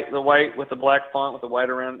white with the black font with the white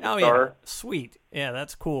around the star. Yeah, sweet. Yeah,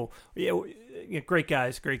 that's cool. Yeah, great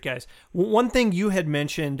guys. One thing you had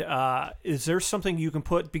mentioned, is there something you can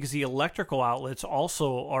put, because the electrical outlets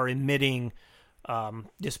also are emitting,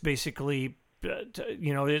 just basically,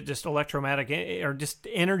 just electromagnetic or just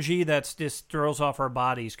energy that's just throws off our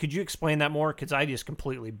bodies. Could you explain that more? Because I just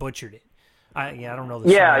completely butchered it. I don't know.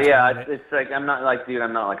 It's like I'm not like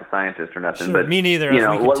a scientist or nothing. Sure, but me neither.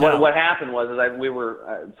 What happened was we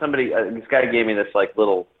were this guy gave me this like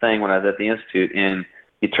little thing when I was at the institute, and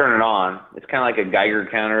you turn it on. It's kind of like a Geiger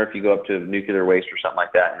counter if you go up to nuclear waste or something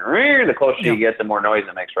like that. And the closer you get, the more noise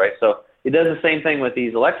it makes, right? So it does the same thing with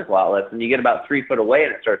these electrical outlets, and you get about 3 foot away,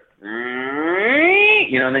 and it starts,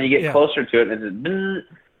 and then you get closer to it, and it's just,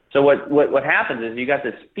 so what happens is you got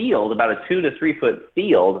this field, about a 2 to 3 foot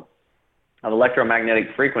field of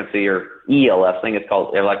electromagnetic frequency, or ELF, I think it's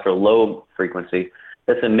called electro low frequency,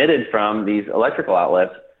 that's emitted from these electrical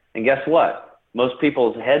outlets. And guess what? Most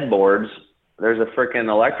people's headboards, there's a freaking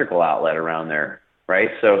electrical outlet around there, right?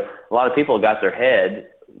 So a lot of people got their head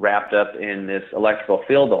wrapped up in this electrical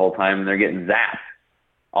field the whole time, and they're getting zapped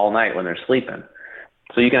all night when they're sleeping.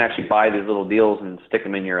 So you can actually buy these little deals and stick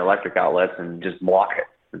them in your electric outlets and just block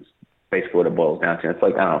it. It's basically what it boils down to. It's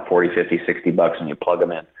like, I don't know, 40, 50, $60, and you plug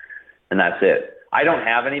them in. And that's it. I don't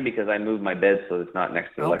have any because I moved my bed so it's not next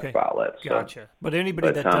to the electrical outlet. So. Gotcha. But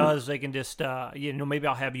anybody that does, they can just, maybe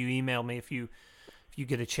I'll have you email me if you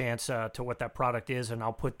get a chance to what that product is, and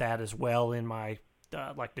I'll put that as well in my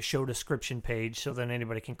like the show description page, so then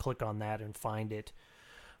anybody can click on that and find it.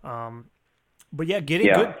 But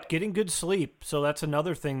getting good sleep. So that's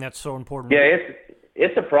another thing that's so important. Yeah,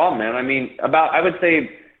 it's a problem, man. I would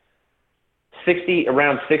say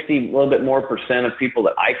around 60, a little bit more percent of people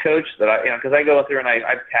that I coach, because I go through and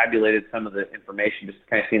I've tabulated some of the information, just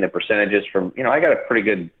kind of seeing the percentages from, I got a pretty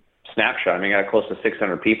good snapshot. I got close to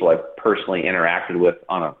 600 people I've personally interacted with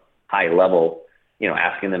on a high level,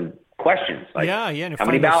 asking them questions like, and how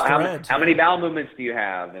many bowel movements do you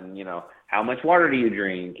have, and how much water do you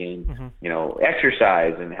drink, and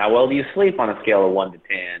exercise, and how well do you sleep on a scale of 1 to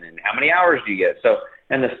 10, and how many hours do you get? So,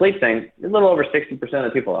 and the sleep thing, a little over 60% of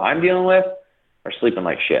the people that I'm dealing with are sleeping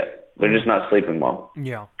like shit. They're just not sleeping well.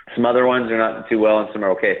 Yeah. Some other ones are not too well, and some are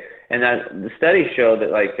okay. And that the studies show that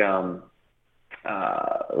it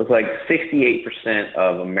was like 68%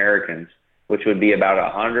 of Americans, which would be about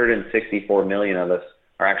 164 million of us,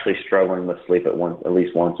 are actually struggling with sleep at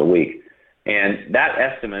least once a week. And that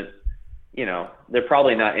estimate, they're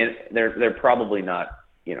probably not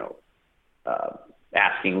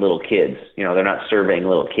asking little kids. They're not surveying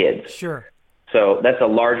little kids. Sure. So that's a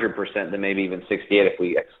larger percent than maybe even 68 if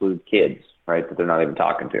we exclude kids, right, that they're not even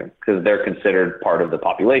talking to because they're considered part of the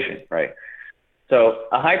population, right? So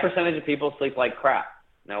a high percentage of people sleep like crap.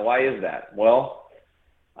 Now, why is that? Well,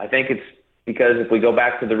 I think it's because if we go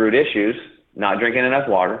back to the root issues, not drinking enough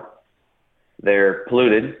water, they're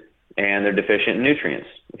polluted, and they're deficient in nutrients.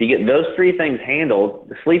 If you get those three things handled,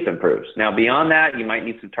 the sleep improves. Now, beyond that, you might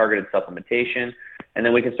need some targeted supplementation, and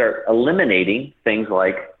then we can start eliminating things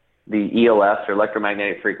like the ELFs or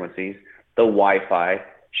electromagnetic frequencies, the Wi-Fi,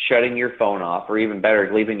 shutting your phone off, or even better,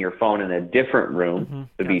 leaving your phone in a different room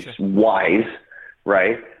to be wise,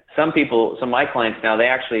 right? Some of my clients now, they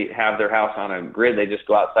actually have their house on a grid. They just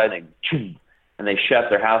go outside and they shut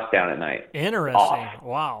their house down at night. Interesting. Off.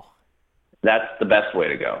 Wow. That's the best way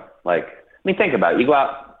to go. Like, I mean, think about it. You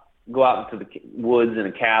go out into the woods in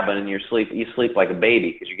a cabin and you sleep like a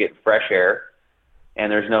baby because you get fresh air,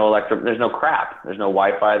 and there's no crap. There's no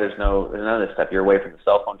Wi-Fi. There's none of this stuff. You're away from the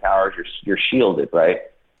cell phone towers. You're shielded, right?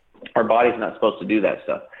 Our body's not supposed to do that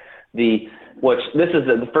stuff. The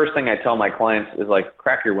first thing I tell my clients is, like,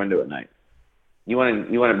 crack your window at night. You want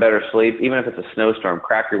a better sleep, even if it's a snowstorm,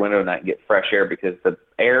 crack your window at night and get fresh air, because the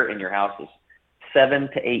air in your house is 7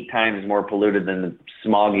 to 8 times more polluted than the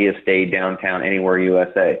smoggiest day downtown anywhere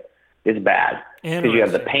USA. It's bad because you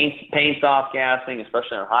have the paints off gassing,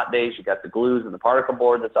 especially on hot days. You got the glues and the particle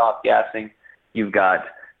board that's off gassing. You've got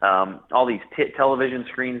all these television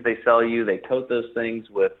screens they sell you. They coat those things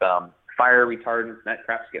with fire retardants. And that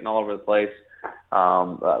crap's getting all over the place.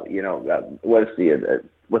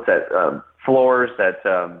 What's that? Floors that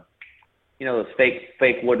those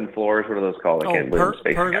fake wooden floors. What are those called?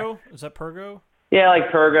 Pergo? Is that Pergo? Yeah, like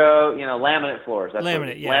Pergo, laminate floors. That's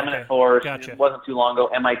laminate floors. Gotcha. It wasn't too long ago.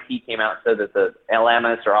 MIT came out and said that the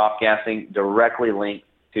laminates are off-gassing, directly linked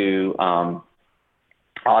to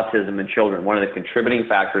autism in children. One of the contributing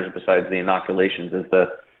factors besides the inoculations is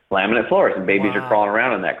the laminate floors, and babies are crawling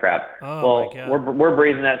around in that crap. We're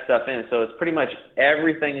breathing that stuff in. So it's pretty much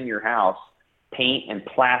everything in your house, paint and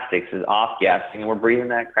plastics, is off-gassing, and we're breathing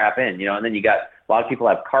that crap in. And then you got a lot of people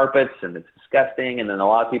have carpets, and it's disgusting, and then a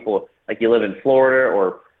lot of people, like, you live in Florida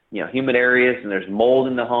or humid areas, and there's mold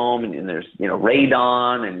in the home, and there's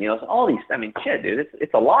radon, and all these. I mean, shit, dude,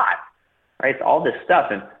 it's a lot, right? It's all this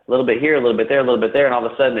stuff, and a little bit here, a little bit there, a little bit there, and all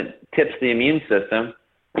of a sudden it tips the immune system,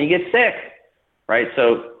 and you get sick, right?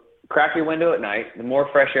 So crack your window at night. The more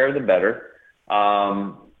fresh air, the better.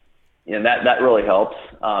 That really helps.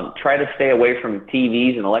 Try to stay away from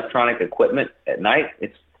TVs and electronic equipment at night.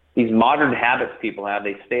 It's these modern habits people have.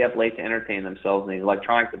 They stay up late to entertain themselves in these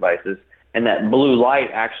electronic devices, and that blue light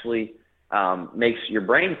actually makes your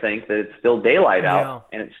brain think that it's still daylight out,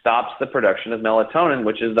 and it stops the production of melatonin,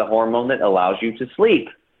 which is the hormone that allows you to sleep,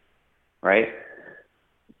 right?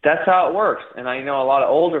 That's how it works. And I know a lot of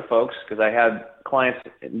older folks, because I had clients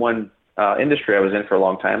in one industry I was in for a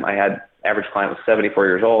long time. I had average client was 74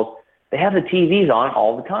 years old. They have the TVs on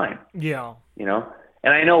all the time. Yeah.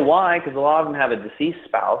 And I know why, because a lot of them have a deceased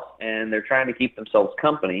spouse, and they're trying to keep themselves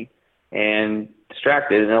company and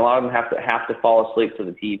distracted, and a lot of them have to fall asleep to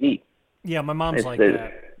the TV. Yeah, my mom's like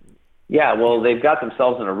that. Yeah, well, they've got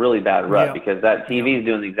themselves in a really bad rut because that TV is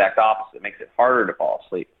doing the exact opposite. It makes it harder to fall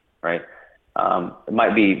asleep, right? It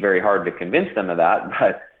might be very hard to convince them of that,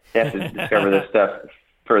 but they have to discover this stuff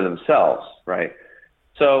for themselves, right?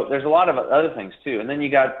 So there's a lot of other things too. And then you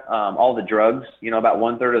got all the drugs. About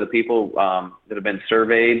 1/3 of the people that have been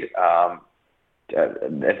surveyed have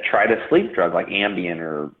tried a sleep drug like Ambien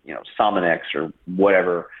or Sominex or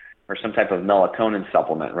whatever, or some type of melatonin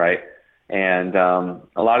supplement, right? And a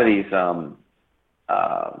lot of these, what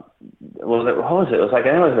was it? It was like,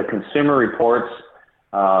 I think it was the Consumer Reports.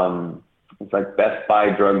 It's like Best Buy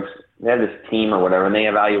Drugs. They have this team or whatever, and they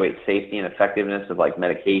evaluate safety and effectiveness of like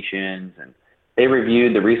medications, and they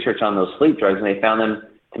reviewed the research on those sleep drugs, and they found them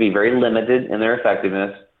to be very limited in their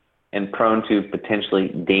effectiveness and prone to potentially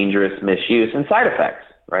dangerous misuse and side effects,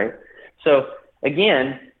 right? So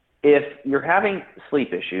again, if you're having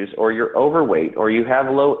sleep issues, or you're overweight, or you have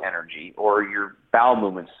low energy, or your bowel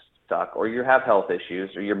movements suck, or you have health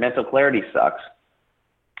issues, or your mental clarity sucks,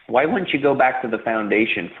 why wouldn't you go back to the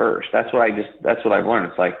foundation first? That's what I've learned.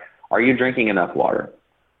 It's like, are you drinking enough water?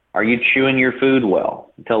 Are you chewing your food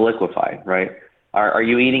well until liquefied, right? Are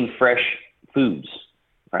you eating fresh foods,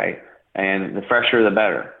 right? And the fresher, the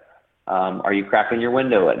better. Are you cracking your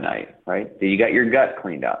window at night, right? Do you got your gut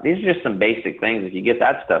cleaned out? These are just some basic things. If you get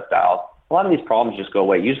that stuff dialed, a lot of these problems just go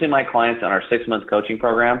away. Usually my clients on our 6-month coaching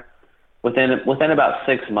program, within about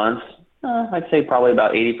 6 months, I'd say probably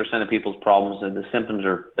about 80% of people's problems and the symptoms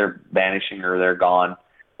they're vanishing, or they're gone.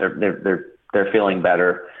 They're feeling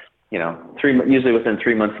better. Usually within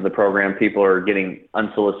 3 months of the program, people are getting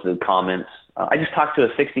unsolicited comments I just talked to a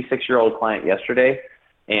 66-year-old client yesterday,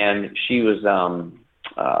 and she was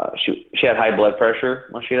she had high blood pressure.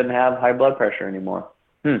 Well, she doesn't have high blood pressure anymore.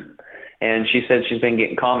 And she said she's been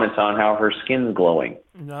getting comments on how her skin's glowing.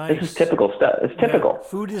 Nice. This is typical stuff. It's typical. Yeah.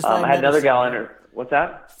 Food is thy I had another medicine. gal in her. What's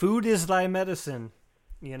that? Food is thy medicine.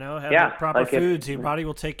 Have Yeah, the proper like foods, your body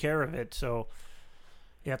will take care of it. So,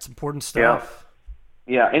 yeah, it's important stuff.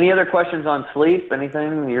 Yeah. Any other questions on sleep?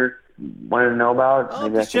 Anything you're wanted to know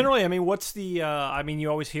about? Just generally, I mean, what's the?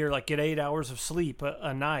 You always hear like get 8 hours of sleep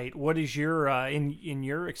a night. What is your in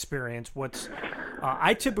your experience? What's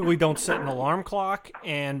I typically don't set an alarm clock,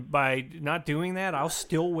 and by not doing that, I'll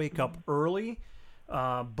still wake up early.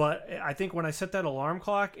 But I think when I set that alarm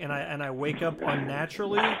clock and I wake up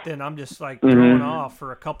unnaturally, then I'm just like thrown off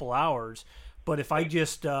for a couple hours. But if I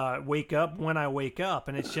just wake up when I wake up,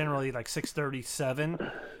 and it's generally like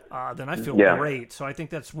 6:37, then I feel great. So I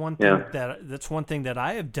think that's one thing that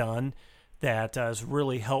I have done that has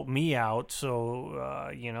really helped me out.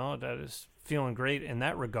 So that is feeling great in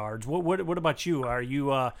that regards. What about you? Are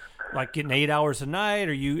you like getting 8 hours a night?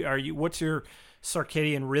 Are you? What's your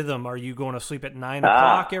circadian rhythm? Are you going to sleep at 9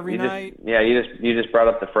 o'clock every night? You just brought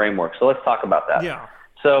up the framework. So let's talk about that. Yeah.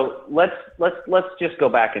 So let's just go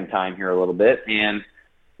back in time here a little bit, and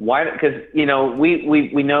why? Because we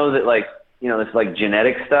know that it's like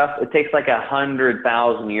genetic stuff. It takes like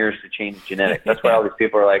 100,000 years to change genetics. That's why all these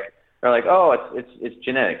people are like, oh, it's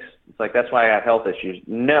genetics. It's like that's why I have health issues.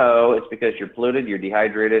 No, it's because you're polluted, you're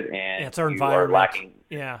dehydrated, and it's our you environment. are lacking.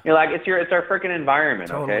 Yeah. You're like it's our freaking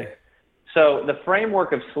environment. Totally. Okay. So the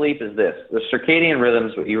framework of sleep is this: the circadian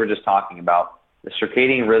rhythms, what you were just talking about, the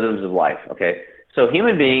circadian rhythms of life. Okay. So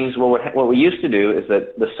human beings, what we used to do is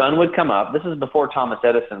that the sun would come up. This is before Thomas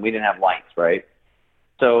Edison. We didn't have lights, right?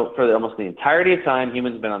 So for almost the entirety of time,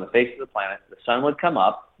 humans have been on the face of the planet. The sun would come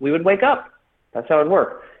up. We would wake up. That's how it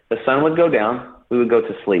worked. The sun would go down. We would go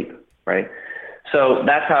to sleep, right? So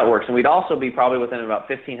that's how it works. And we'd also be probably within about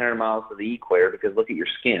 1,500 miles of the equator because look at your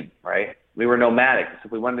skin, right? We were nomadic. So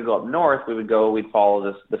if we wanted to go up north, we'd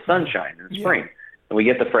follow the sunshine in the spring. And we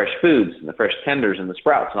get the fresh foods and the fresh tenders and the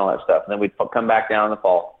sprouts and all that stuff. And then we'd come back down in the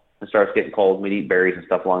fall and it starts getting cold and we'd eat berries and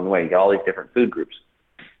stuff along the way. You got all these different food groups.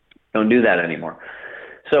 Don't do that anymore.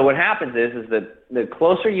 So what happens is that the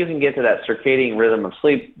closer you can get to that circadian rhythm of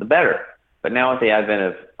sleep, the better. But now with the advent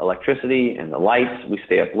of electricity and the lights, we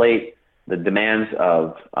stay up late. The demands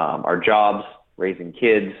of our jobs, raising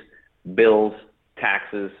kids, bills,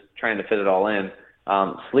 taxes, trying to fit it all in,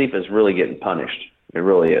 sleep is really getting punished. It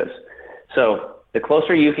really is. So the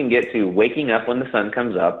closer you can get to waking up when the sun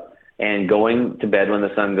comes up and going to bed when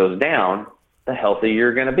the sun goes down, the healthier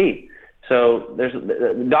you're going to be. So there's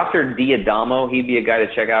Dr. D'Adamo. He'd be a guy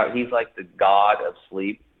to check out. He's like the god of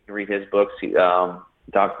sleep. You can read his books. Dr.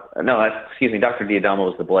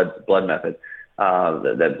 D'Adamo is the blood method,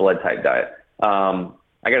 that blood type diet. I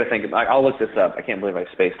got to think. I'll look this up. I can't believe I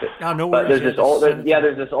spaced it. No but worries.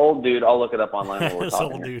 There's this old dude. I'll look it up online when we're this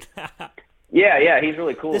talking. Old dude. Yeah, he's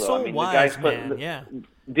really cool. This though. old wise man, yeah.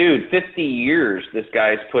 Dude, 50 years this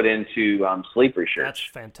guy's put into sleep research. That's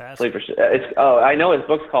fantastic. Sleep research. I know his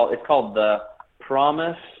book's called The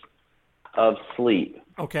Promise of Sleep.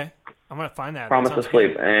 Okay, I'm gonna find that. Promise of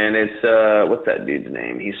Sleep, and it's what's that dude's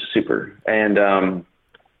name? He's super. And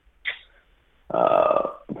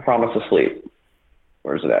Promise of Sleep.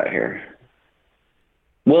 Where's it at here?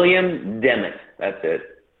 William Dement. That's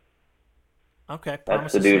it. Okay.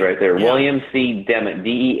 That's the dude right there. Yeah. William C. Dement.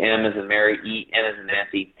 D-E-M as in Mary, E-N as in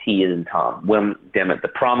Nancy, T as in Tom. William Dement. The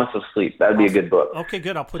Promise of Sleep. That would be a good book. Okay,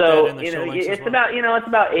 good. I'll put that in the show links it's as well. it's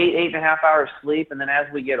about 8.5 hours sleep, and then as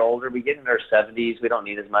we get older, we get into our 70s. We don't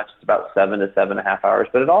need as much. It's about 7 to 7.5 hours.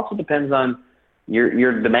 But it also depends on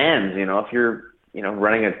your demands. If you're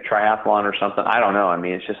running a triathlon or something, I don't know. I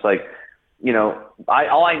mean, it's just like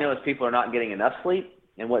all I know is people are not getting enough sleep.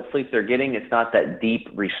 And what sleep they're getting, it's not that deep,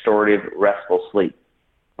 restorative, restful sleep,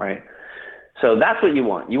 right? So that's what you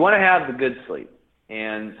want. You want to have the good sleep.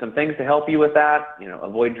 And some things to help you with that,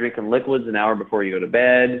 avoid drinking liquids an hour before you go to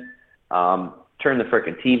bed. Turn the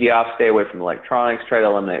frickin' TV off. Stay away from electronics. Try to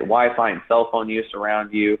eliminate Wi-Fi and cell phone use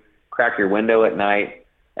around you. Crack your window at night.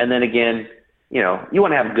 And then again, you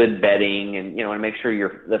want to have good bedding and, want to make sure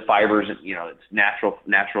the fibers, it's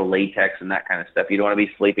natural latex and that kind of stuff. You don't want to be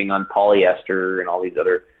sleeping on polyester and all these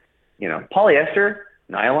other, polyester,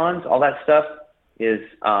 nylons, all that stuff is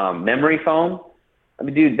memory foam. I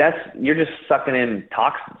mean, dude, you're just sucking in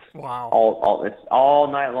toxins. Wow. It's all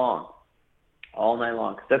night long. All night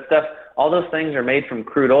long. 'Cause that stuff, all those things are made from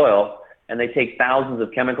crude oil and they take thousands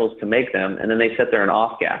of chemicals to make them and then they sit there and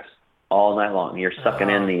off gas all night long. You're sucking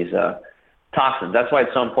in these, toxins. That's why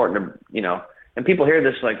it's so important to, And people hear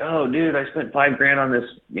this like, oh, dude, I spent $5,000 on this,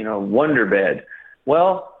 Wonder Bed.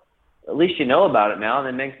 Well, at least you know about it now.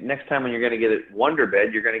 And then next time when you're going to get a Wonder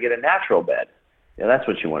Bed, you're going to get a natural bed. Yeah, that's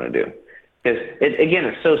what you want to do. Because, again,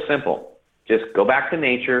 it's so simple. Just go back to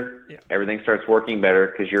nature. Yeah. Everything starts working better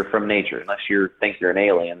because you're from nature. Unless you think you're an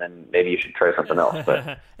alien, then maybe you should try something else.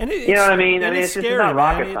 But you know what I mean? It's just scary, not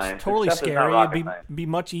rocket man. science. It's totally scary. It'd be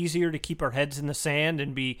much easier to keep our heads in the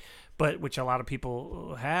sand but which a lot of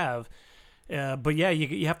people have. But yeah,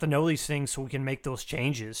 you have to know these things so we can make those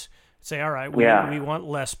changes. Say, all right, we want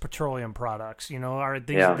less petroleum products.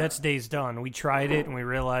 That's days done. We tried it and we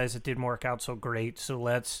realized it didn't work out so great. So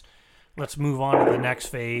let's move on to the next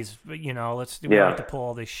phase. We have to pull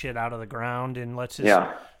all this shit out of the ground and let's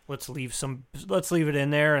leave it in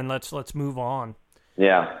there and let's move on.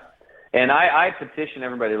 Yeah. And I petition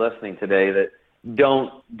everybody listening today that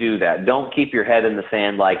don't do that. Don't keep your head in the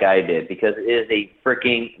sand like I did, because it is a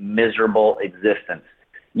freaking miserable existence.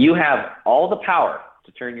 You have all the power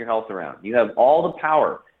to turn your health around. You have all the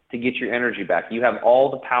power to get your energy back. You have all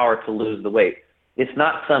the power to lose the weight. It's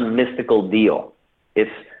not some mystical deal. It's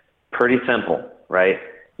pretty simple, right?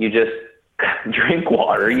 You just drink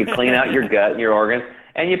water, you clean out your gut and your organs,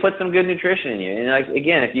 and you put some good nutrition in you. And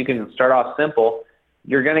again, if you can start off simple,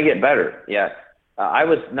 you're going to get better. Yeah. I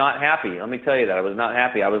was not happy. Let me tell you that. I was not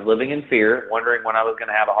happy. I was living in fear, wondering when I was going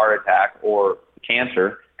to have a heart attack or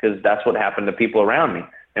cancer, because that's what happened to people around me.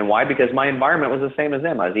 And why? Because my environment was the same as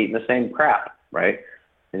them. I was eating the same crap, right?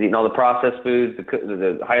 I was eating all the processed foods,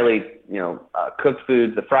 the highly, cooked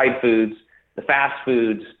foods, the fried foods, the fast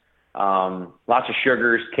foods, lots of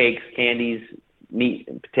sugars, cakes, candies, meat,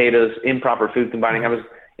 potatoes, improper food combining.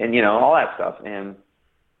 All that stuff. And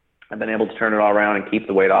I've been able to turn it all around and keep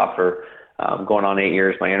the weight off for going on 8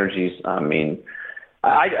 years. My energy's,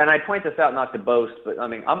 I point this out not to boast, but I'm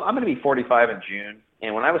going to be 45 in June.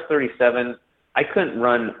 And when I was 37, I couldn't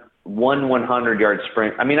run one 100-yard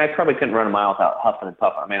sprint. I probably couldn't run a mile without huffing and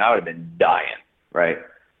puffing. I would have been dying, right?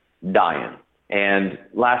 Dying. And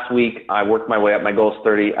last week I worked my way up. My goal is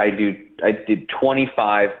 30. I did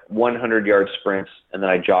 25 100-yard sprints, and then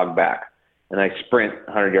I jogged back. And I sprint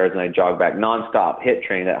 100 yards and I jog back nonstop, HIIT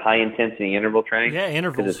training, that high intensity interval training. Yeah,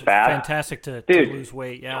 intervals is fast. Fantastic to lose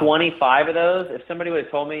weight. Yeah, 25 of those. If somebody would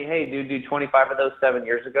have told me, "Hey, dude, do 25 of those 7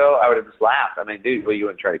 years ago," I would have just laughed. Dude, you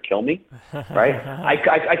want to try to kill me, right?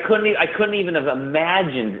 I couldn't even have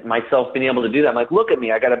imagined myself being able to do that. I'm like, look at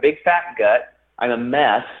me, I got a big fat gut, I'm a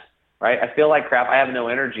mess, right? I feel like crap. I have no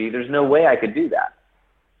energy. There's no way I could do that,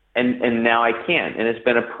 and now I can. And it's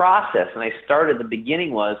been a process. And I started. The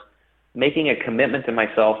beginning was making a commitment to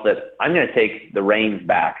myself that I'm going to take the reins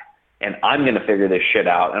back and I'm going to figure this shit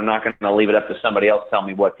out. I'm not going to leave it up to somebody else to tell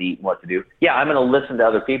me what to eat and what to do. Yeah, I'm going to listen to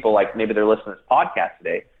other people, like maybe they're listening to this podcast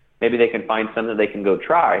today. Maybe they can find something they can go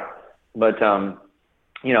try. But,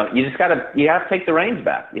 you have to take the reins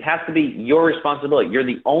back. It has to be your responsibility. You're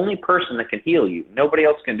the only person that can heal you. Nobody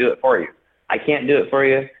else can do it for you. I can't do it for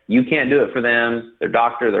you. You can't do it for them, their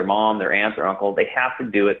doctor, their mom, their aunt, their uncle. They have to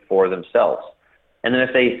do it for themselves. And then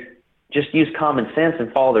if they just use common sense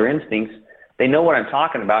and follow their instincts, they know what I'm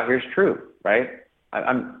talking about here is true, right?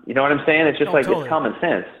 You know what I'm saying? It's just totally. It's common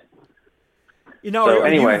sense.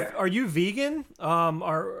 Are you vegan?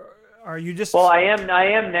 Are you just? Well, I am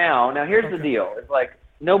now. Now here's the deal. It's like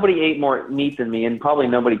nobody ate more meat than me, and probably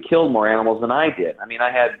nobody killed more animals than I did. I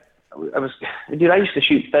used to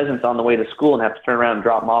shoot pheasants on the way to school and have to turn around and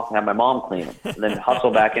drop them off and have my mom clean them, and then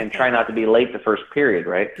hustle back in, try not to be late the first period,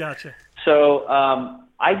 right? Gotcha. So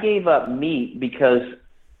I gave up meat because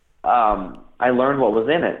I learned what was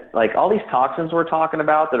in it. Like all these toxins we're talking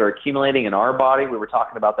about that are accumulating in our body. We were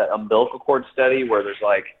talking about that umbilical cord study where there's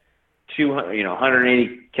like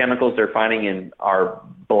 180 chemicals they're finding in our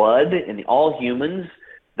blood in all humans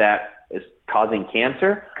that is causing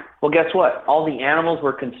cancer. Well, guess what? All the animals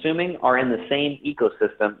we're consuming are in the same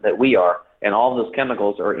ecosystem that we are, and all those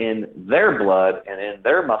chemicals are in their blood and in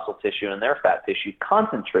their muscle tissue and their fat tissue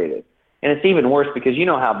concentrated. And it's even worse because you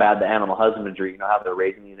know how bad the animal husbandry, how they're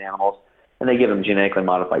raising these animals, and they give them genetically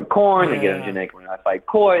modified corn, they give them genetically modified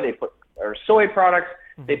soy products,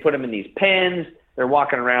 they put them in these pens, they're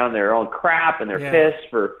walking around their own crap and their piss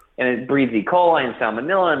and it breeds E. coli and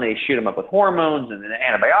salmonella, and they shoot them up with hormones and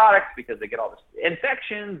antibiotics because they get all this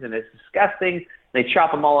infections, and it's disgusting. They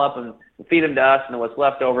chop them all up and feed them to us, and then what's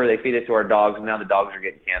left over, they feed it to our dogs, and now the dogs are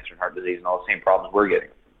getting cancer and heart disease and all the same problems we're getting.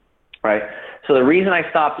 Right? So the reason I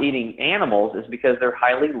stopped eating animals is because they're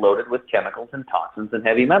highly loaded with chemicals and toxins and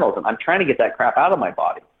heavy metals. And I'm trying to get that crap out of my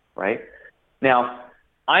body, right? Now,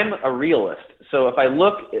 I'm a realist. So if I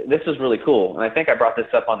look, this is really cool. And I think I brought this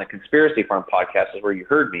up on the Conspiracy Farm podcast is where you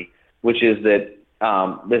heard me, which is that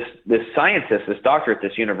this scientist, this doctor at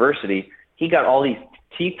this university, he got all these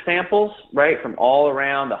teeth samples, right, from all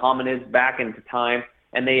around the hominids back into time,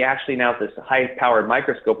 and they actually now with this high-powered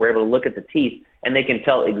microscope were able to look at the teeth, and they can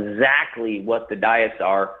tell exactly what the diets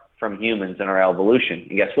are from humans in our evolution.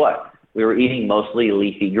 And guess what? We were eating mostly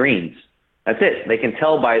leafy greens. That's it. They can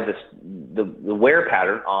tell by the wear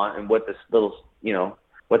pattern on and what this little,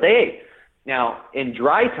 what they ate. Now, in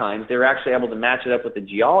dry times, they were actually able to match it up with the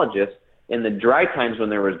geologists. In the dry times when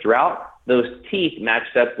there was drought, those teeth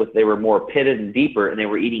matched up with, they were more pitted and deeper, and they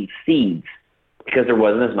were eating seeds because there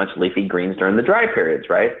wasn't as much leafy greens during the dry periods,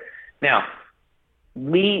 right? Now,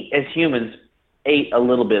 we as humans ate a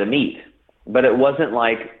little bit of meat, but it wasn't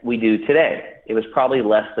like we do today. It was probably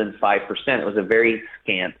less than 5%. It was a very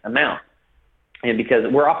scant amount. And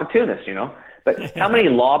because we're opportunists, but how many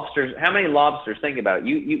lobsters, think about it.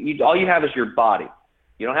 You all you have is your body.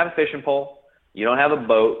 You don't have a fishing pole. You don't have a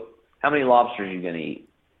boat. How many lobsters are you going to eat?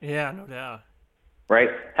 Yeah, no doubt. Right?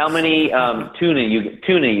 How many tuna you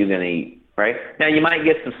going to eat? Right? Now, you might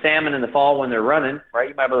get some salmon in the fall when they're running, right?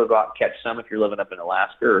 You might be able to go out and catch some if you're living up in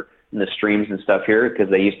Alaska or in the streams and stuff here, because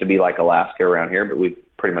they used to be like Alaska around here, but we've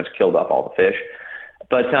pretty much killed off all the fish.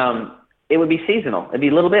 But it would be seasonal. It'd be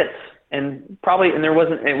little bits. And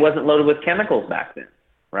it wasn't loaded with chemicals back then,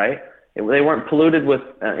 right? They weren't polluted with,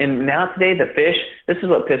 and now today the fish, this is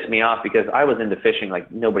what pissed me off because I was into fishing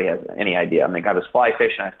like nobody has any idea. I mean, I was fly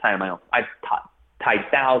fishing, I was tying my own, I tied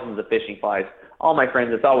thousands of fishing flies. All my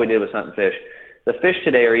friends, that's all we did was hunt and fish. The fish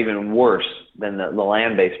today are even worse than the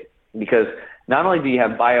land-based because not only do you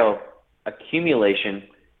have bioaccumulation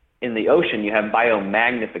in the ocean, you have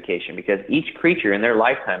biomagnification because each creature in their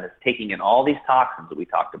lifetime is taking in all these toxins that we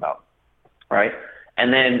talked about. Right?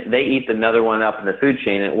 And then they eat another one up in the food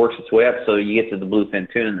chain, and it works its way up. So you get to the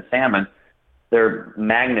bluefin tuna and the salmon, they're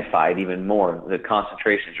magnified even more. The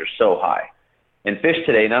concentrations are so high. And fish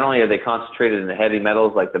today, not only are they concentrated in the heavy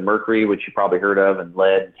metals like the mercury, which you probably heard of, and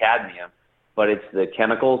lead and cadmium, but it's the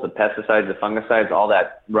chemicals, the pesticides, the fungicides, all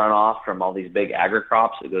that runoff from all these big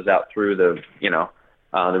agri-crops that goes out through the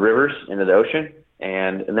rivers into the ocean.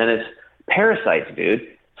 And then it's parasites,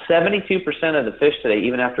 dude. 72% of the fish today,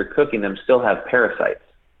 even after cooking them, still have parasites.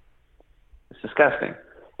 It's disgusting.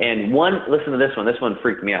 And listen to this one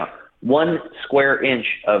freaked me out. 1 square inch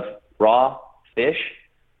of raw fish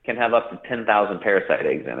can have up to 10,000 parasite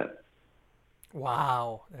eggs in it.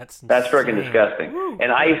 Wow. That's freaking disgusting. Woo.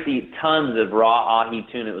 And I used to eat tons of raw ahi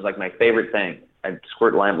tuna. It was like my favorite thing. I'd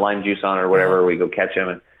squirt lime juice on it or whatever. We go catch them.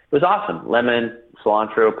 And it was awesome. Lemon,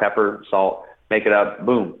 cilantro, pepper, salt, make it up.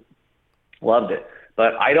 Boom. Loved it.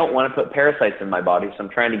 But I don't want to put parasites in my body, so I'm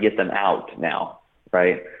trying to get them out now,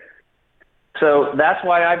 right? So that's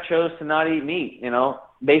why I've chose to not eat meat,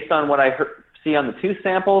 based on what I see on the tooth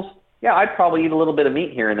samples. Yeah, I'd probably eat a little bit of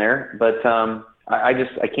meat here and there, but I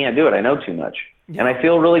can't do it. I know too much. Yeah. And I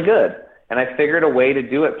feel really good. And I figured a way to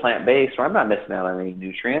do it plant-based where I'm not missing out on any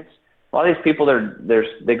nutrients. A lot of these people,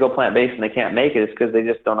 they go plant-based and they can't make it. It's because they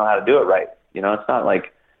just don't know how to do it right. It's not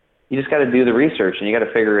like, you just got to do the research and you got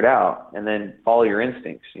to figure it out and then follow your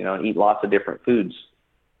instincts, and eat lots of different foods.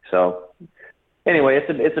 So anyway,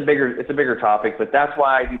 it's a bigger topic, but that's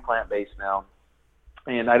why I do plant-based now.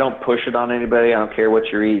 And I don't push it on anybody. I don't care what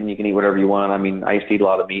you're eating. You can eat whatever you want. I mean, I used to eat a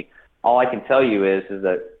lot of meat. All I can tell you is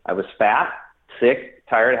that I was fat, sick,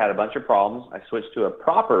 tired, had a bunch of problems. I switched to a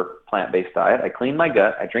proper plant-based diet. I clean my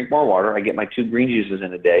gut. I drink more water. I get my 2 green juices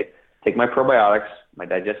in a day, take my probiotics, my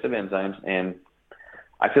digestive enzymes, and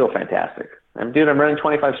I feel fantastic. I'm running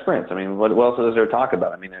 25 sprints. I mean, what else is there to talk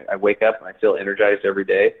about? I mean, I wake up and I feel energized every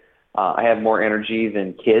day. I have more energy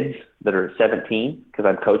than kids that are 17 because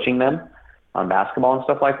I'm coaching them on basketball and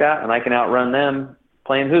stuff like that, and I can outrun them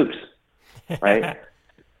playing hoops, right?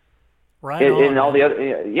 Right. And all the other,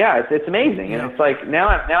 it's amazing. And it's like now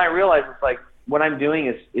I realize it's like what I'm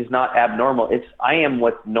doing is not abnormal. I am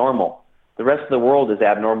what's normal. The rest of the world is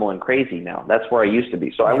abnormal and crazy now. That's where I used to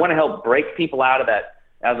be. So I want to help break people out of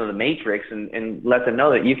the matrix and let them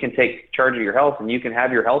know that you can take charge of your health and you can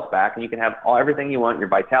have your health back and you can have everything you want, your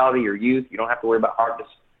vitality, your youth. You don't have to worry about heart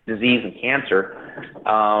disease and cancer.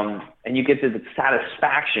 And you get to the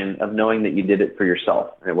satisfaction of knowing that you did it for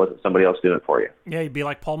yourself and it wasn't somebody else doing it for you. Yeah, you'd be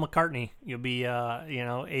like Paul McCartney. You'll be,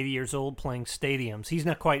 80 years old playing stadiums. He's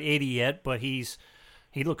not quite 80 yet, but he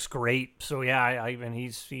looks great. So yeah,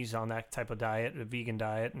 he's on that type of diet, a vegan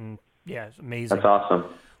diet, and yeah, it's amazing. That's awesome.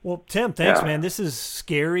 Well, Tim, thanks, man. This is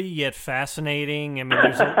scary yet fascinating.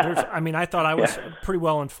 I mean, I thought I was pretty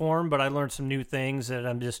well informed, but I learned some new things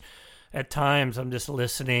that at times I'm just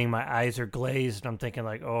listening. My eyes are glazed, and I'm thinking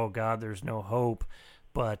like, oh God, there's no hope.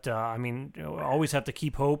 But I mean, always have to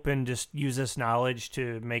keep hope and just use this knowledge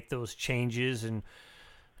to make those changes. And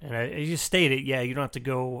I just stated, yeah, you don't have to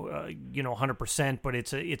go, 100%, but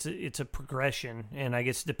it's a progression. And I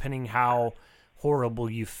guess depending how horrible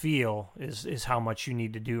you feel is how much you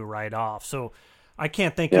need to do right off. So I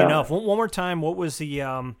can't thank you enough. One more time, what was the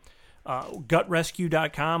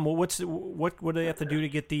gutrescue.com? What do they have to do to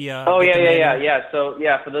get the yeah. So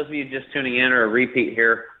for those of you just tuning in or a repeat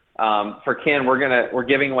here, for Ken, we're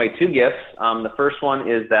giving away 2 gifts. The first one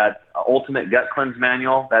is that Ultimate Gut Cleanse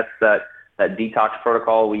Manual. That's that detox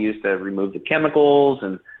protocol we use to remove the chemicals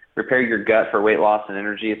and repair your gut for weight loss and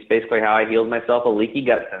energy. It's basically how I healed myself of leaky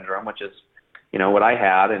gut syndrome, which is what I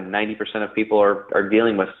had, and 90% of people are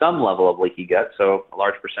dealing with some level of leaky gut. So a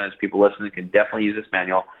large percentage of people listening can definitely use this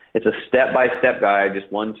manual. It's a step-by-step guide,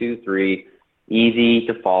 just 1, 2, 3, easy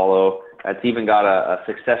to follow. It's even got a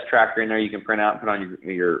success tracker in there you can print out and put on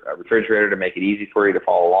your refrigerator to make it easy for you to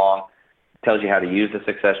follow along. It tells you how to use the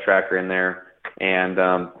success tracker in there. And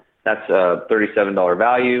that's a $37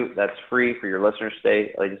 value. That's free for your listeners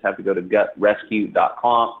today. They just have to go to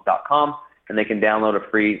gutrescue.com and they can download a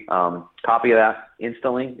free copy of that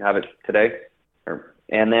instantly. Have it today.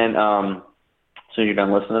 And then as soon as you're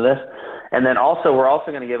done listening to this. And then also, we're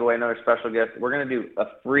also going to give away another special gift. We're going to do a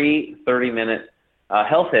free 30-minute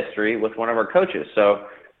health history with one of our coaches. So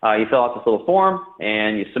you fill out this little form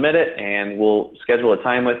and you submit it, and we'll schedule a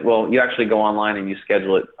time you actually go online and you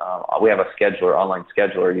schedule it. We have a scheduler, online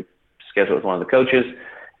scheduler. You schedule it with one of the coaches,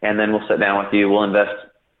 and then we'll sit down with you. We'll invest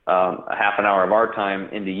a half an hour of our time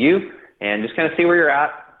into you and just kind of see where you're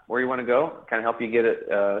at, where you want to go, kind of help you get it,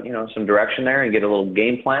 some direction there and get a little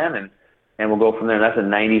game plan, and we'll go from there. And that's a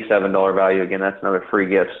 $97 value. Again, that's another free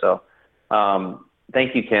gift. So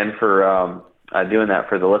thank you, Ken, for doing that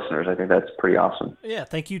for the listeners. I think that's pretty awesome. Yeah,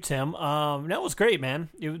 thank you, Tim. That was great, man.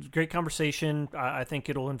 It was a great conversation. I think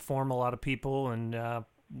it'll inform a lot of people, and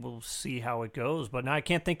we'll see how it goes. But now I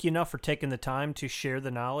can't thank you enough for taking the time to share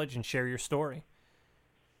the knowledge and share your story.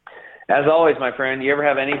 As always, my friend, you ever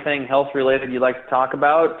have anything health-related you'd like to talk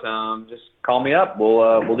about, just call me up.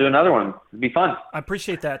 We'll do another one. It'd be fun. I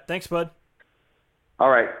appreciate that. Thanks, bud. All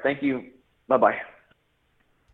right. Thank you. Bye-bye.